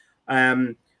on.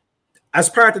 As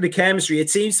part of the chemistry, it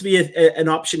seems to be an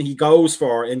option he goes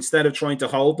for. Instead of trying to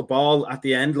hold the ball at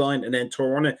the end line and then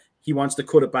turn it, he wants to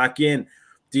cut it back in.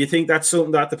 Do you think that's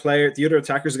something that the other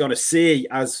attackers are going to see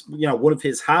as, you know, one of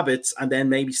his habits, and then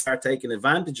maybe start taking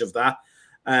advantage of that?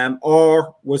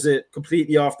 Or was it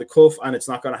completely off the cuff and it's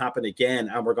not going to happen again,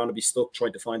 and we're going to be stuck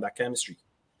trying to find that chemistry?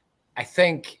 I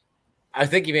think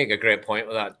you make a great point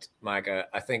with that, Maga.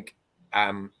 I think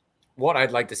what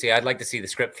I'd like to see the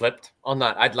script flipped on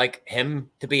that. I'd like him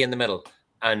to be in the middle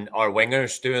and our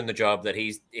wingers doing the job that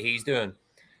he's doing.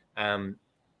 And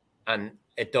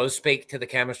it does speak to the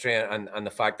chemistry and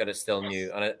the fact that it's still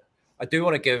new. And I do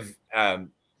want to give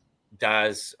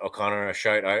Daz O'Connor a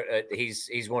shout out.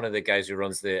 He's one of the guys who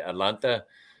runs the Atlanta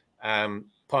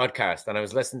podcast. And I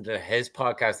was listening to his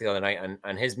podcast the other night,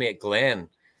 and his mate Glenn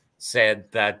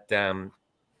said that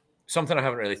something I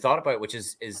haven't really thought about, which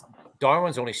is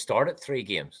Darwin's only started 3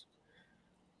 games.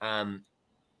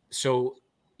 So,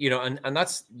 you know, and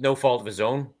that's no fault of his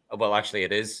own. Well, actually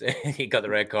it is. He got the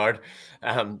red card.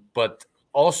 But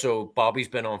also Bobby's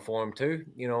been on form too.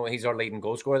 You know, he's our leading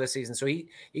goal scorer this season. So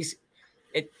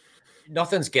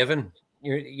nothing's given.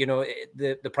 You know,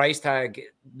 the price tag,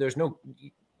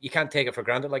 you can't take it for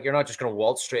granted. Like, you're not just going to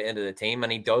waltz straight into the team,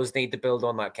 and he does need to build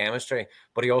on that chemistry,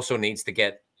 but he also needs to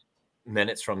get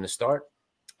minutes from the start.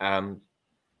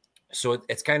 So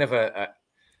it's kind of a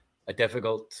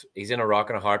difficult. He's in a rock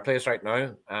and a hard place right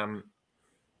now.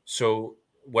 So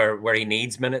where he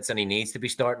needs minutes and he needs to be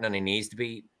starting and he needs to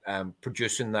be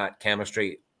producing that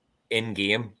chemistry in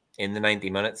game in the 90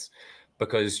 minutes,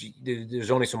 because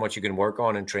there's only so much you can work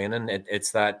on in training.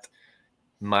 It's that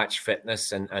match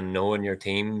fitness and knowing your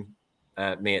team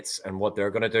mates and what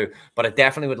they're going to do. But I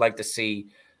definitely would like to see,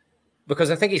 because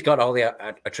I think he's got all the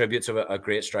attributes of a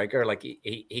great striker. Like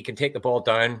he can take the ball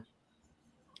down.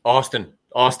 Austin,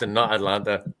 not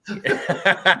Atlanta.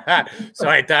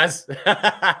 Sorry, Daz.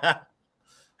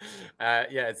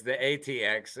 Yeah, it's the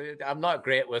ATX. I'm not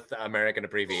great with American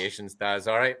abbreviations, Daz.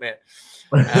 All right, mate.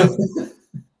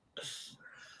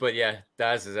 But yeah,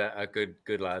 Daz is a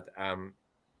good lad.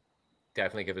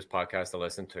 Definitely give his podcast a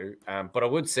listen to. But I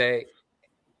would say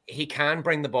he can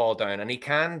bring the ball down, and he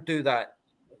can do that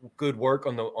good work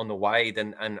on the wide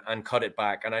and cut it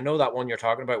back. And I know that one you're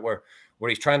talking about where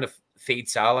he's trying to feed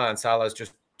Salah, and Salah's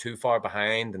just too far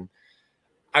behind. And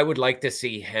I would like to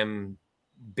see him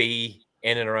be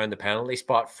in and around the penalty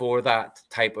spot for that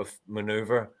type of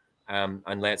maneuver,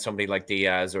 and let somebody like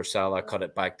Diaz or Salah cut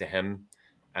it back to him.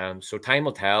 So time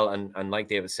will tell, and like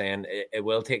David's saying, it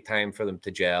will take time for them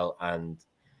to gel and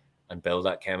build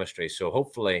that chemistry. So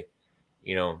hopefully,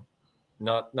 you know,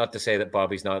 not to say that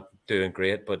Bobby's not doing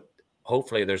great, but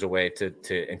hopefully there's a way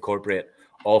to incorporate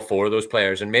all 4 of those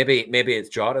players. And maybe it's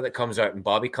Jota that comes out and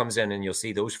Bobby comes in, and you'll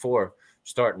see those 4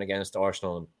 starting against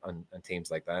Arsenal and teams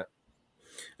like that.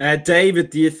 David,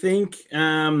 do you think,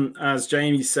 as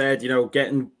Jamie said, you know,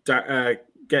 getting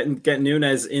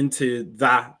Nunez into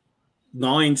that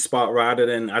 9 spot rather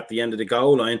than at the end of the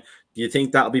goal line, do you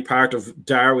think that'll be part of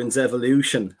Darwin's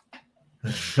evolution?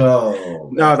 Oh,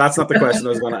 no, that's not the question I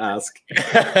was going to ask.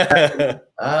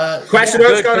 Question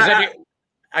I was going to ask.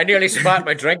 I nearly spat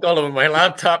my drink all over my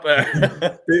laptop.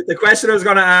 The question I was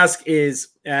going to ask is,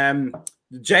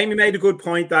 Jamie made a good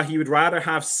point that he would rather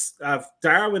have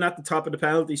Darwin at the top of the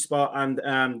penalty spot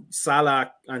and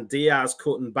Salah and Diaz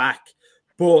cutting back.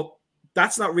 But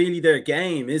that's not really their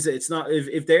game, is it? It's not.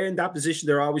 If they're in that position,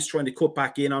 they're always trying to cut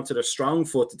back in onto their strong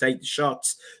foot to take the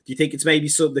shots. Do you think it's maybe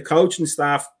so the coaching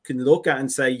staff can look at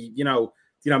and say, you know,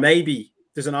 maybe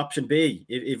there's an option B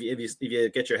if you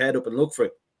get your head up and look for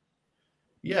it?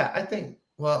 Yeah, I think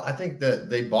that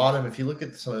they bought him. If you look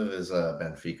at some of his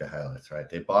Benfica highlights, right?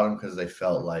 They bought him because they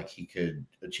felt like he could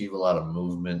achieve a lot of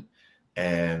movement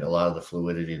and a lot of the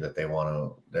fluidity that they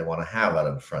want to have out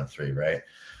of the front 3, right?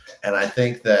 And I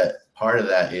think that part of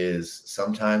that is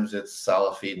sometimes it's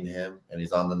Salah feeding him and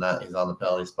he's on the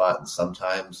penalty spot, and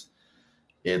sometimes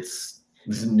it's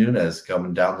Nunez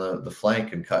coming down the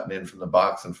flank and cutting in from the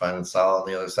box and finding Salah on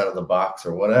the other side of the box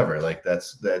or whatever. Like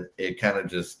that it kind of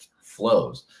just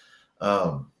flows.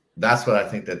 That's what I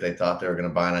think that they thought they were going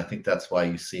to buy, and I think that's why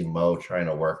you see Mo trying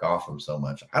to work off him so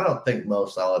much. I don't think Mo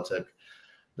Salah took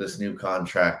this new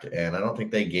contract, and I don't think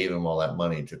they gave him all that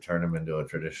money to turn him into a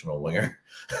traditional winger.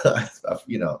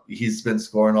 You know, he's been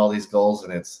scoring all these goals,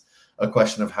 and it's a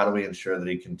question of how do we ensure that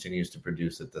he continues to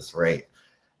produce at this rate.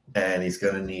 And he's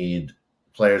going to need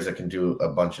players that can do a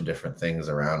bunch of different things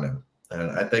around him.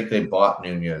 And I think they bought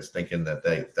Nunez thinking that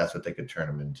that's what they could turn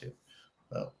him into.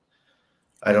 So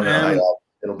I don't know how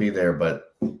it'll be there,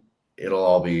 but it'll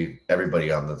all be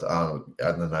everybody on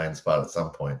the 9 spot at some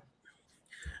point.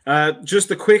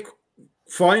 Just a quick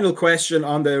final question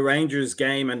on the Rangers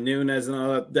game and Nunes and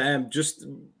all that. Just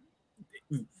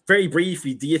very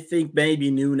briefly, do you think maybe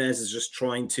Nunes is just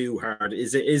trying too hard?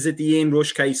 Is it the Ian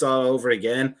Rush case all over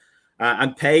again?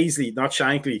 And Paisley, not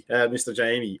Shankly, Mr.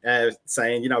 Jamie,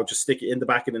 saying, just stick it in the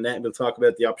back of the net and we'll talk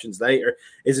about the options later.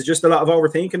 Is it just a lot of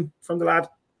overthinking from the lad?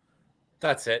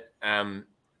 That's it.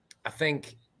 I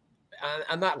think,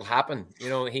 and that'll happen.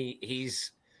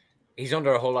 He's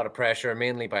under a whole lot of pressure,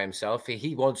 mainly by himself.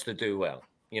 He wants to do well,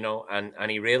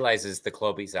 and he realizes the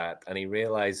club he's at, and he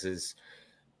realizes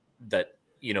that,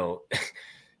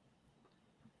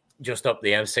 just up the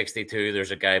M62,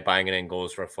 there's a guy banging in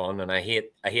goals for fun, and I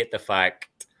hate the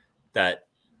fact that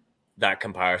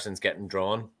comparison's getting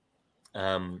drawn.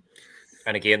 And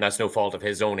again, that's no fault of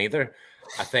his own either.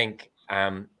 I think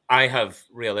I have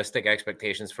realistic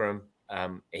expectations for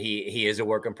him. He is a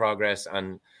work in progress,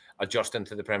 and adjusting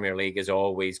to the Premier League is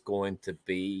always going to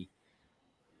be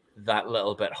that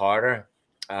little bit harder.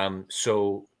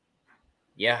 So,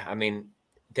 yeah, I mean,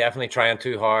 definitely trying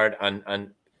too hard, and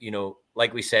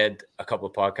like we said a couple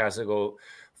of podcasts ago,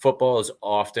 football is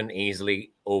often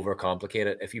easily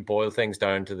overcomplicated. If you boil things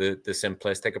down to the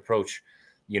simplistic approach,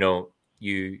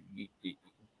 you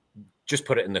just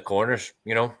put it in the corners.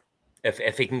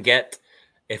 If he can get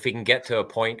to a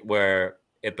point where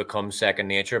it becomes second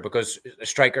nature, because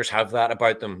strikers have that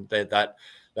about them, that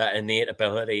innate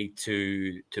ability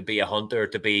to be a hunter,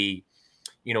 to be,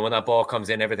 when that ball comes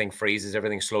in, everything freezes,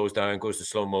 everything slows down, goes to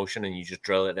slow motion, and you just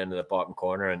drill it into the bottom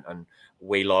corner and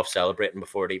wheel off celebrating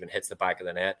before it even hits the back of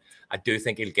the net. I do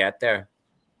think he'll get there.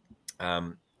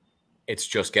 It's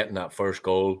just getting that first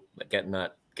goal, getting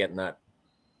that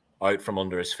out from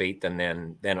under his feet, and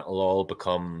then it'll all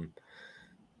become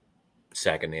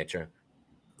second nature.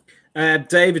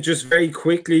 David, just very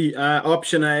quickly,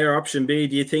 option A or option B,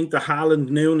 do you think the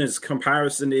Haaland-Nunes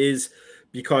comparison is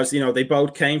because, they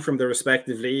both came from their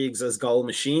respective leagues as goal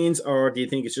machines, or do you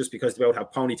think it's just because they both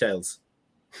have ponytails?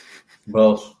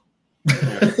 Both.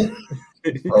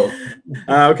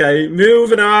 Okay,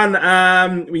 moving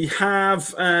on. We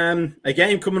have a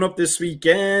game coming up this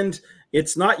weekend.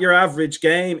 It's not your average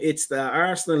game. It's the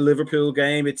Arsenal-Liverpool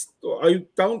game. I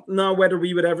don't know whether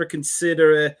we would ever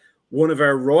consider one of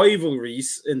our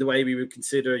rivalries in the way we would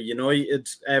consider United,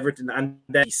 Everton, and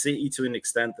then City to an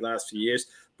extent the last few years.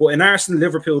 But an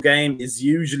Arsenal-Liverpool game is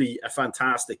usually a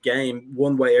fantastic game,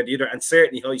 one way or the other, and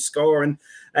certainly high scoring.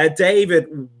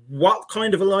 David, what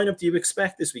kind of a lineup do you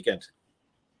expect this weekend?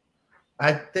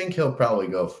 I think he'll probably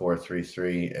go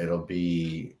 4-3-3. It'll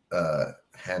be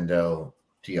Hendo,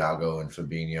 Thiago, and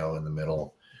Fabinho in the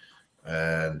middle.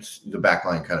 And the back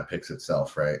line kind of picks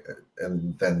itself, right?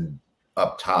 And then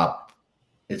up top,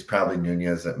 it's probably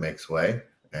Nunez that makes way.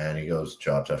 And he goes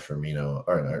Jota, Firmino,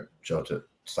 or Jota,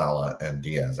 Salah, and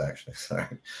Diaz, actually.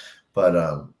 Sorry.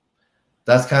 But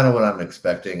that's kind of what I'm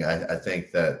expecting. I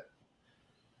think that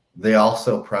they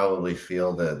also probably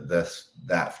feel that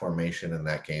that formation and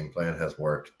that game plan has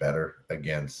worked better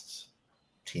against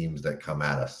teams that come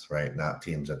at us, right? Not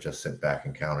teams that just sit back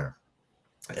and counter.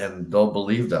 And they'll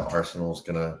believe that Arsenal's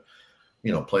going to,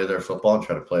 play their football and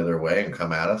try to play their way and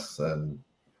come at us and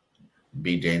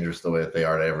be dangerous the way that they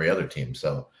are to every other team.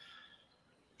 So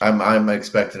I'm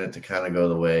expecting it to kind of go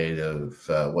the way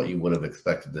of what you would have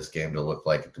expected this game to look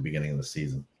like at the beginning of the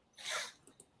season.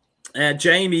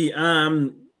 Jamie,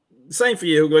 same for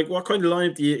you. Like, what kind of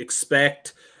lineup do you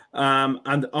expect?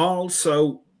 And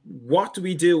also, what do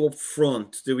we do up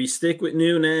front? Do we stick with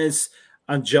Nunez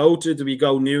and Jota? Do we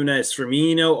go Nunez,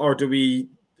 Firmino, or do we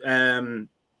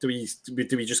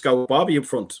just go Bobby up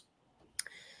front?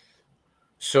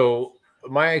 So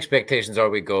my expectations are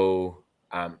we go,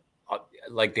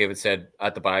 like David said,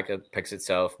 at the back it picks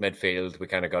itself. Midfield, we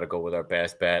kind of got to go with our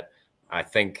best bet. I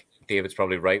think David's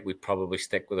probably right. We'd probably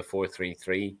stick with a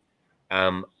 4-3-3.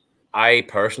 I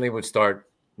personally would start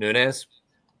Nunez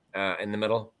in the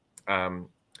middle.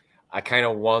 I kind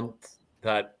of want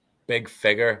that big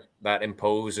figure, that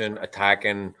imposing,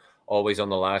 attacking, always on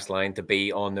the last line to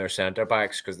be on their centre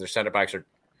backs, because their centre backs are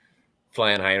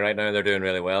flying high right now. They're doing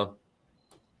really well.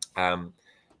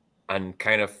 And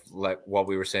kind of like what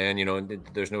we were saying,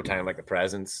 there's no time like the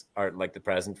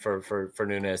present for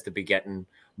Nunez to be getting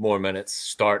more minutes,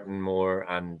 starting more.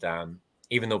 And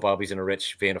even though Bobby's in a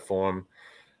rich vein of form,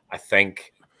 I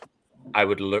think I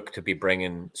would look to be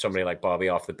bringing somebody like Bobby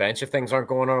off the bench if things aren't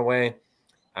going our way.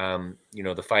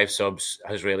 The 5 subs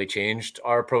has really changed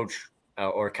our approach,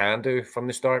 or can do from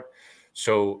the start.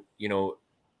 So,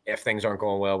 if things aren't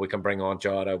going well, we can bring on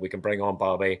Jota, we can bring on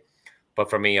Bobby. But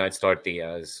for me, I'd start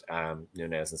Diaz,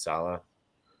 Nunez, and Salah.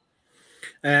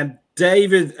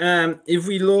 David, if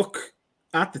we look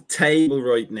at the table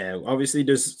right now, obviously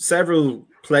there's several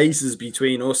places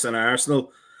between us and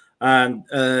Arsenal, and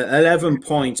 11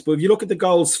 points. But if you look at the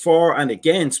goals for and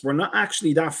against, we're not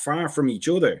actually that far from each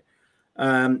other.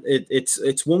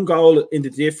 It's one goal in the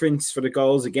difference for the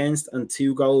goals against and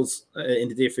 2 goals in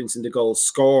the difference in the goals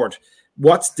scored.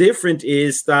 What's different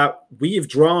is that we have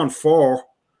drawn 4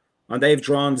 and they've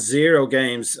drawn 0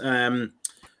 games. On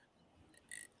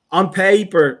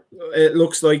paper, it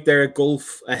looks like they're a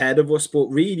gulf ahead of us, but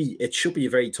really it should be a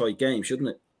very tight game, shouldn't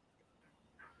it?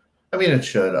 I mean, it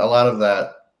should. A lot of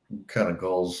that kind of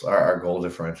goals, our goal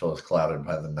differential is clouded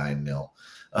by the 9-0,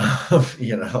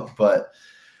 but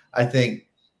I think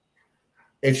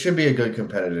it should be a good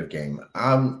competitive game.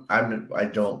 I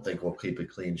don't think we'll keep a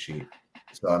clean sheet,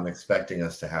 so I'm expecting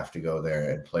us to have to go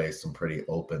there and play some pretty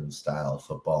open style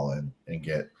football and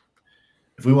get.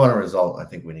 If we want a result, I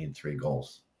think we need 3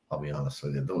 goals. I'll be honest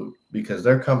with you, because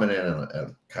they're coming in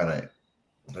and kind of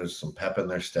there's some pep in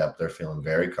their step. They're feeling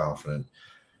very confident.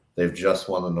 They've just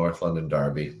won the North London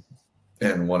Derby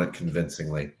and won it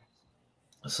convincingly,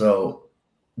 so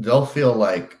they'll feel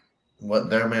like what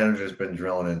their manager's been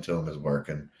drilling into them is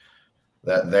working,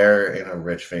 that they're in a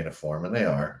rich vein of form, and they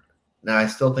are. Now, I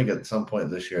still think at some point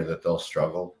this year that they'll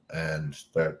struggle and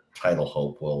their title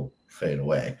hope will fade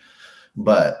away.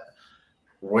 But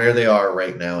where they are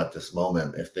right now at this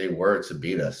moment, if they were to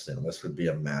beat us, then this would be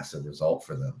a massive result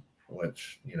for them,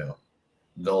 which,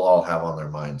 they'll all have on their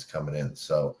minds coming in.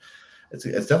 So it's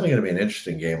definitely going to be an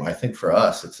interesting game. I think for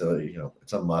us, it's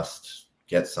a must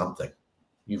get something.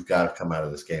 You've got to come out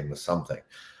of this game with something.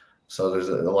 So there's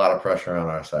a lot of pressure on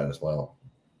our side as well.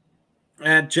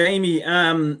 Jamie,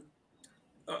 I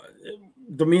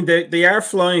mean, they are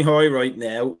flying high right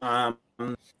now.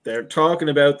 They're talking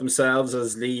about themselves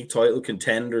as league title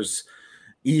contenders,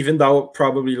 even though it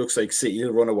probably looks like City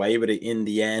will run away with it in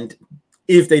the end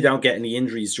if they don't get any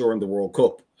injuries during the World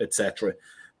Cup, etc.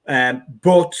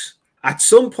 But at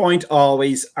some point,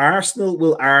 always, Arsenal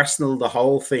will Arsenal the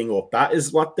whole thing up. That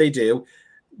is what they do.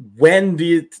 When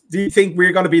do you think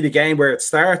we're going to be the game where it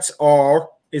starts, or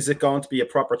is it going to be a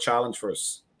proper challenge for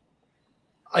us?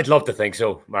 I'd love to think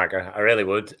so, Mark. I really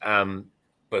would.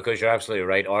 Because you're absolutely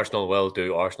right. Arsenal will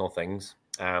do Arsenal things.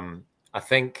 I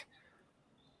think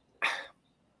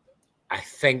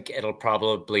it'll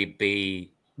probably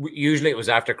be. Usually it was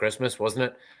after Christmas, wasn't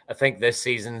it? I think this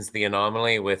season's the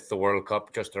anomaly with the World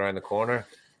Cup just around the corner,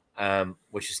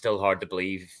 which is still hard to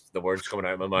believe. The words coming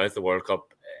out of my mouth, the World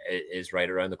Cup is right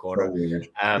around the corner.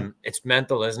 It's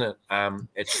mental, isn't it?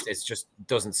 It's just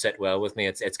doesn't sit well with me.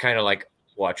 It's kind of like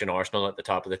watching Arsenal at the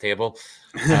top of the table.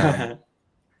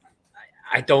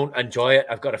 I don't enjoy it.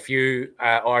 I've got a few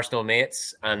Arsenal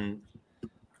mates and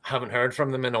haven't heard from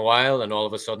them in a while, and all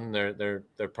of a sudden they're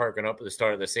perking up at the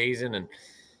start of the season,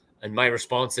 and my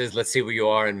response is, let's see where you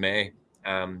are in May.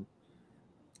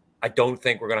 I don't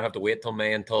think we're going to have to wait till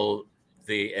May until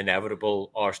the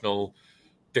inevitable Arsenal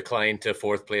decline to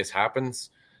 4th place happens.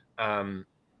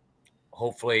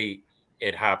 Hopefully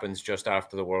it happens just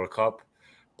after the World Cup,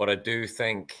 but I do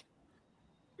think,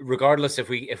 regardless if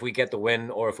we get the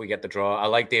win or if we get the draw, I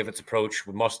like David's approach.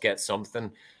 We must get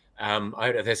something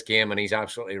out of this game, and he's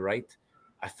absolutely right.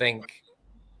 I think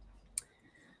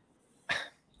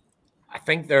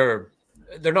they're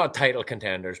not title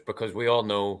contenders because we all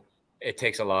know it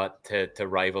takes a lot to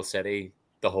rival City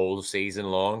the whole season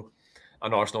long,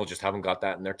 and Arsenal just haven't got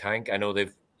that in their tank. I know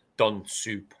they've done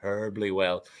superbly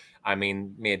well. I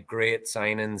mean, made great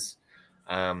signings.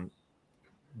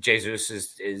 Jesus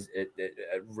is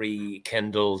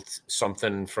rekindled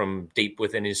something from deep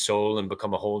within his soul and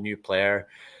become a whole new player.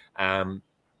 And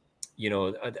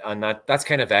that's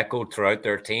kind of echoed throughout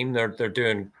their team. They're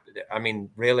doing, I mean,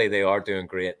 really they are doing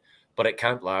great, but it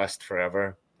can't last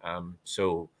forever.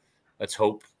 So let's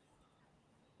hope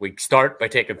we start by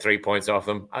taking 3 points off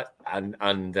them,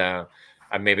 and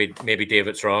maybe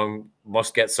David's wrong.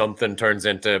 Must get something turns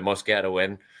into must get a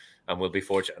win, and we'll be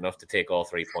fortunate enough to take all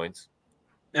 3 points.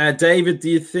 David, do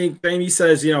you think, Jamie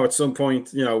says, at some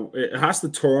point, it has to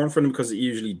turn for them because it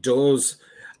usually does.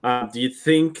 Do you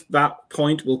think that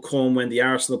point will come when the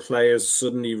Arsenal players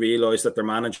suddenly realise that their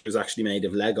manager is actually made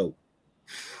of Lego?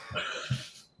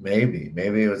 Maybe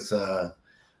it was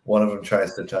one of them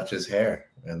tries to touch his hair,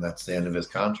 and that's the end of his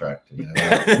contract.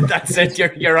 That's it.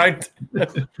 You're out.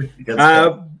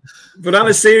 But on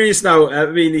a serious note, I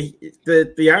mean,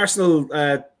 the Arsenal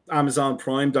Amazon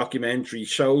Prime documentary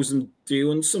shows him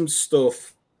doing some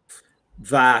stuff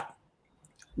that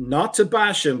not to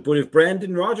bash him, but if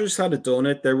Brendan Rodgers had done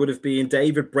it, there would have been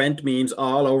David Brent memes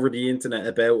all over the internet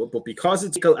about it. But because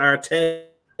it's Michael Arteta,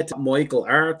 Michael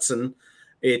Artson,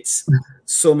 it's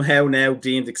somehow now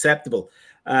deemed acceptable.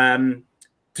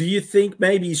 Do you think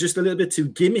maybe he's just a little bit too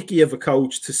gimmicky of a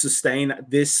coach to sustain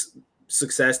this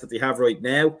success that they have right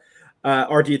now?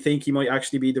 Or do you think he might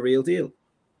actually be the real deal?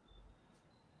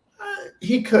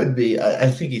 He could be. I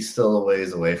think he's still a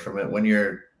ways away from it. When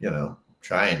you're,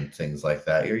 trying things like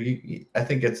that, I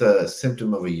think it's a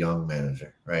symptom of a young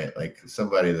manager, right? Like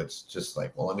somebody that's just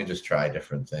like, well, let me just try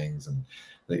different things. And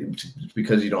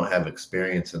because you don't have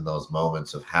experience in those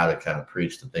moments of how to kind of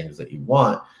preach the things that you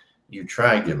want, you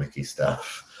try gimmicky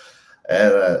stuff.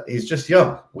 And he's just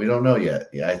young. We don't know yet.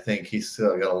 Yeah, I think he's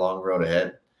still got a long road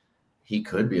ahead. He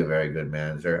could be a very good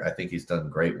manager. I think he's done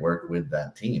great work with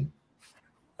that team.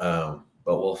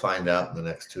 But we'll find out in the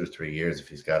next 2 or 3 years if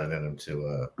he's got it in him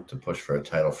to push for a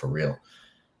title for real.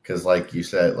 Because like you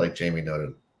said, like Jamie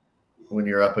noted, when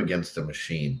you're up against a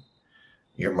machine,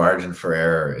 your margin for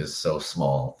error is so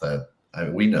small that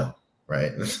we know,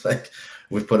 right? It's like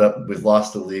we've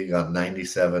lost the league on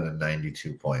 97 and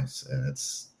 92 points, and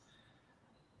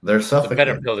they're suffocating. It's a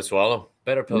better pill to swallow.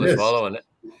 Better pill to swallow, and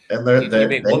they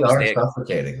are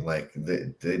suffocating. Like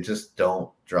they just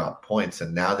don't drop points,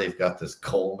 and now they've got this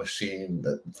goal machine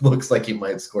that looks like he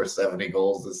might score 70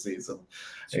 goals this season.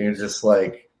 And you're just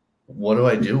like, what do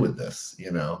I do with this?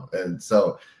 And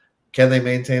so can they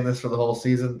maintain this for the whole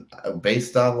season?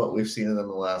 Based on what we've seen in them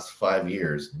the last 5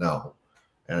 years, no.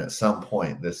 And at some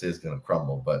point, this is going to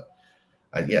crumble. But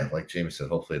like Jamie said,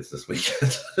 hopefully it's this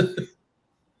weekend.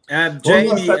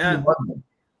 Jamie,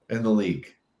 in the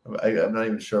league. I'm not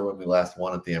even sure when we last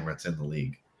won at the Emirates in the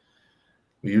league.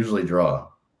 We usually draw.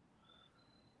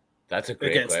 That's a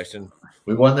great question.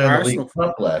 We won there in the League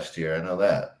Cup last year. I know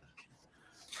that.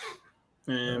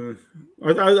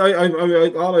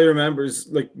 All I remember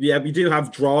is we do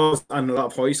have draws and a lot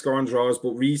of high scoring draws,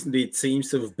 but recently it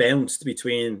seems to have bounced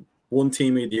between one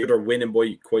team and the other, winning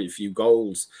by quite a few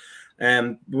goals.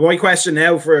 My question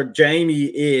now for Jamie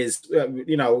is,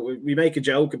 we make a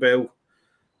joke about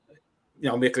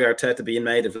Mikel Arteta being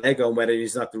made of Lego and whether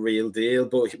he's not the real deal,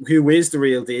 but who is the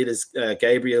real deal is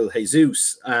Gabriel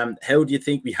Jesus. How do you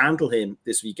think we handle him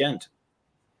this weekend?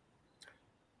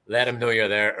 Let him know you're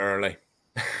there early.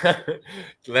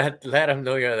 let him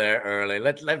know you're there early.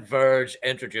 Let Verge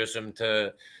introduce him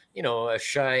to, a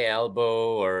shy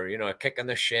elbow or, a kick on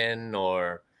the shin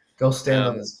or go stand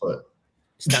on his foot.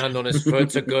 Stand on his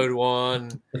foot's a good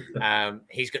one.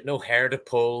 He's got no hair to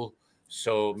pull.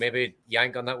 So maybe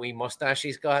yank on that wee mustache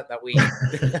he's got, that wee.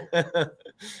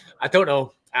 I don't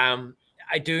know.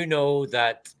 I do know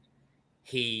that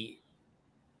he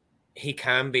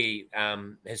can be,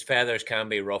 his feathers can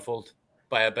be ruffled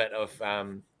by a bit of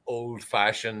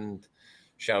old-fashioned,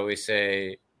 shall we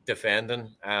say,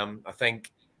 defending. I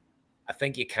think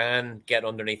you can get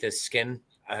underneath his skin.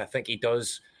 I think he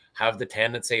does have the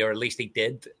tendency, or at least he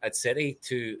did at City,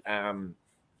 to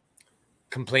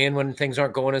complain when things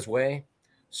aren't going his way.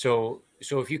 So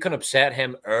if you can upset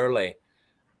him early,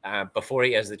 before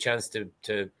he has the chance to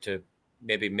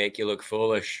maybe make you look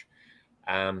foolish,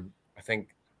 I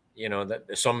think that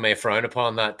some may frown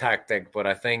upon that tactic, but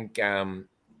I think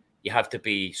you have to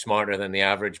be smarter than the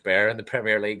average bear in the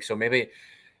Premier League. So maybe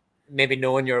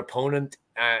knowing your opponent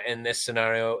in this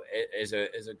scenario is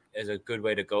a good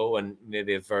way to go, and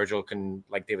maybe if Virgil can,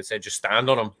 like David said, just stand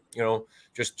on him,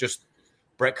 just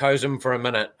brickhouse him for a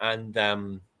minute, and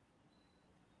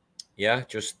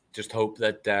just hope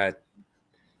that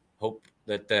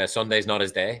Sunday's not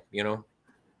his day,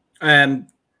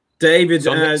 David,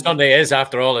 Sunday is,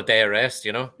 after all, a day of rest,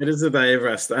 It is a day of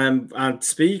rest. And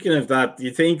speaking of that, do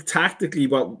you think tactically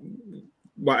what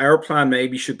our plan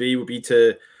maybe should be would be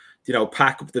to,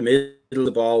 pack up the middle of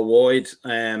the ball wide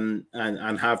and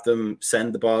have them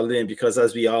send the ball in? Because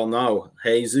as we all know,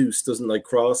 Jesus doesn't like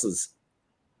crosses.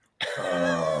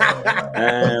 But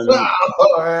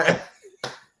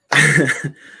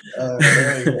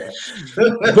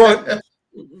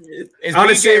is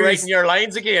BJ writing your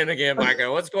lines again,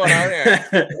 Michael? What's going on here?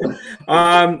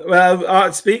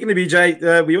 Speaking of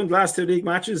BJ, we won the last 2 league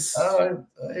matches. Oh,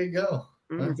 there you go.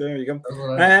 There you go.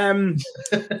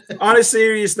 On a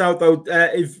serious note, though,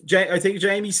 I think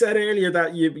Jamie said earlier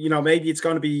that maybe it's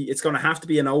going to have to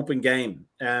be an open game.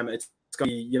 It's going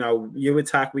to be you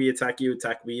attack, we attack, you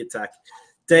attack, we attack.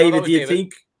 David, do you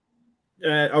think?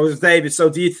 I was David. So,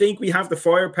 do you think we have the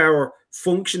firepower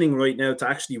functioning right now to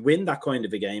actually win that kind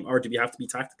of a game, or do we have to be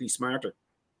tactically smarter?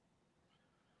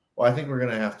 Well, I think we're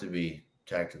going to have to be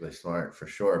tactically smart for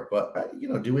sure. But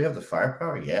do we have the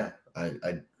firepower? Yeah,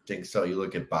 I think so. You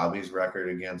look at Bobby's record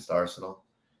against Arsenal.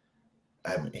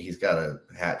 I mean, he's got a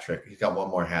hat trick. He's got one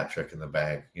more hat trick in the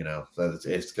bag, so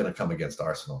it's going to come against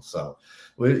Arsenal. So,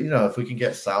 if we can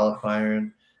get Salah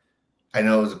firing, I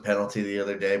know it was a penalty the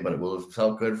other day, but it will have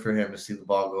felt good for him to see the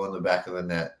ball go in the back of the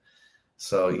net.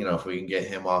 So, if we can get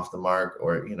him off the mark,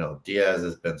 or, Diaz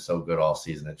has been so good all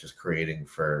season at just creating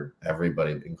for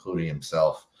everybody, including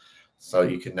himself. So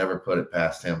you can never put it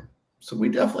past him. So we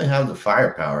definitely have the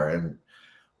firepower. And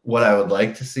what I would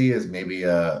like to see is maybe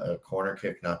a corner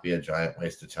kick not be a giant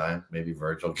waste of time. Maybe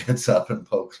Virgil gets up and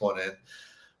pokes one in.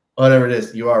 Whatever it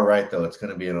is, you are right, though. It's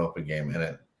going to be an open game,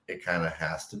 and it kind of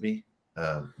has to be.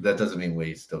 That doesn't mean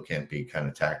we still can't be kind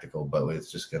of tactical, but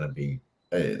it's just going to be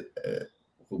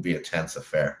will be a tense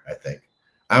affair, I think.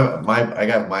 I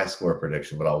got my score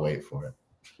prediction, but I'll wait for it.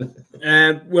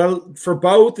 Well, for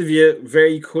both of you,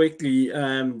 very quickly,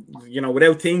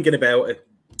 without thinking about it,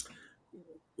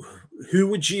 who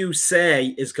would you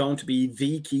say is going to be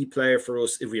the key player for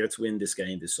us if we are to win this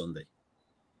game this Sunday?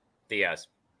 Diaz.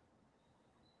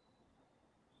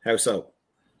 How so?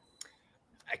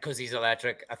 Because he's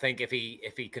electric. I think if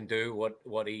he can do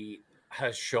what he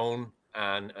has shown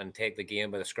and take the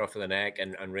game by the scruff of the neck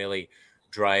and really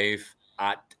drive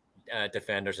at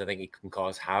defenders, I think he can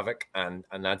cause havoc, and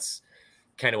that's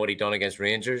kind of what he done against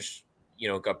Rangers.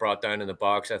 Got brought down in the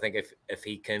box. I think if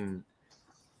he can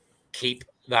keep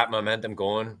that momentum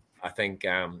going, I think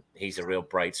he's a real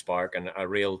bright spark and a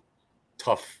real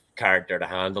tough character to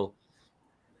handle.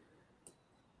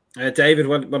 David,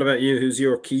 what about you? Who's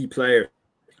your key player?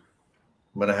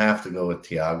 I'm going to have to go with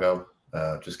Thiago,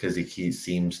 just because he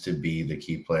seems to be the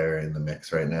key player in the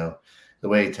mix right now. The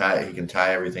way he can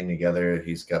tie everything together,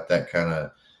 he's got that kind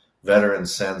of veteran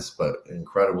sense, but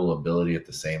incredible ability at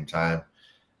the same time.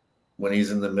 When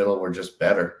he's in the middle, we're just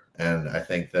better. And I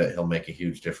think that he'll make a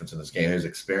huge difference in this game. His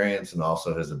experience and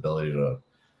also his ability to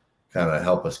kind of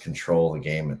help us control the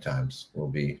game at times will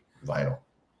be vital.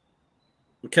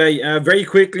 Okay, very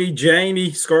quickly,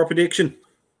 Jamie, score prediction.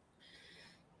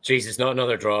 Jesus, not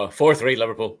another draw. 4-3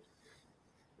 Liverpool.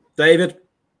 David?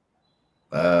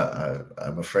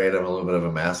 I'm afraid I'm a little bit of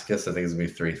a masochist. I think it's going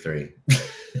to be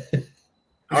 3-3.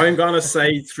 I'm going to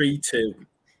say 3-2.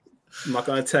 I'm not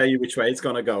going to tell you which way it's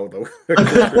going to go, though.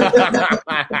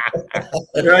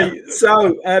 Right.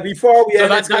 So before we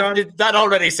end, that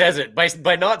already says it.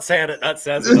 By not saying it, that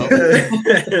says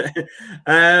it.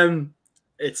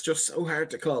 It's just so hard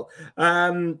to call.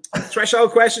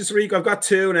 Threshold questions for week. I've got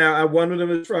two now. One of them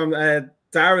is from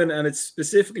Darren, and it's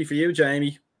specifically for you,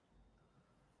 Jamie.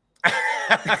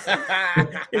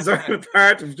 Is there a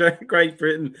part of Great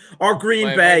Britain or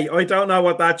Green Bay? I don't know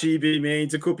what that GB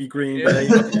means. It could be Green Bay.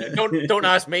 Don't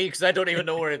ask me, because I don't even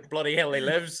know where bloody hell he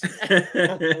lives.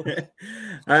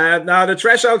 Now the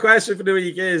threshold question for the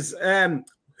week is: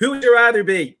 who would you rather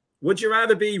be? Would you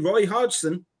rather be Roy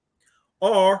Hodgson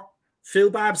or Phil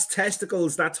Babb's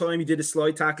testicles that time he did a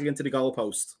slide tackle into the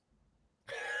goalpost?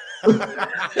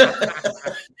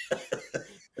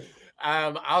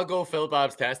 I'll go Phil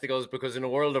Babb's testicles, because in a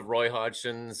world of Roy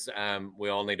Hodgson's, we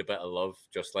all need a bit of love,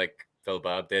 just like Phil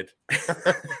Babb did.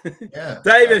 Yeah.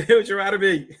 David, who would you rather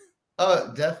be?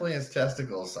 Oh, definitely his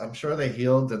testicles. I'm sure they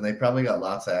healed, and they probably got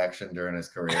lots of action during his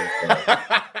career.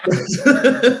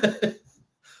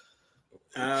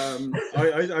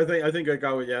 I think I'd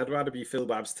go with, I'd rather be Phil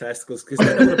Babb's testicles, because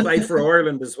they would have played for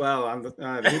Ireland as well, and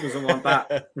who doesn't want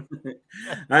that?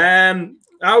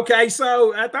 Okay,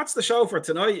 so that's the show for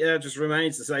tonight. Just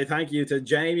remains to say thank you to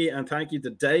Jamie and thank you to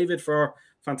David for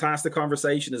fantastic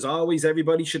conversation. As always,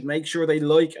 everybody should make sure they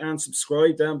like and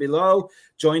subscribe down below.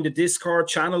 Join the Discord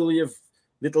channel. We have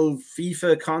little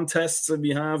FIFA contests, and we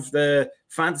have the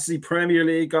Fantasy Premier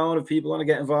League going if people want to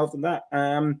get involved in that.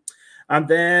 And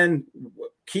then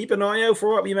keep an eye out for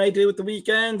what we may do at the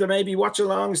weekend. There may be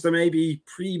watch-alongs, there may be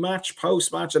pre-match,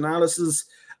 post-match analysis,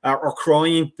 or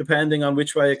crying, depending on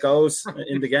which way it goes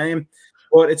in the game.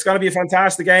 But it's going to be a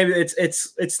fantastic game.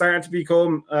 It's starting to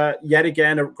become yet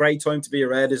again a great time to be a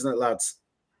Red, isn't it, lads?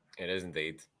 It is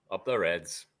indeed. Up the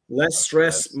Reds. Less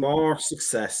stress, more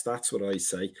success. That's what I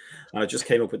say. I just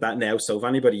came up with that now. So if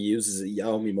anybody uses it, you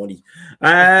owe me money.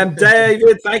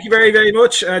 David, thank you very, very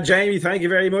much. Jamie, thank you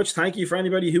very much. Thank you for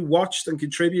anybody who watched and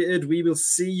contributed. We will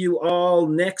see you all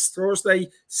next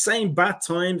Thursday. Same bat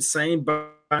time, same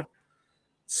bat.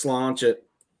 Slant it.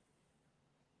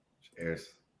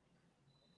 Cheers.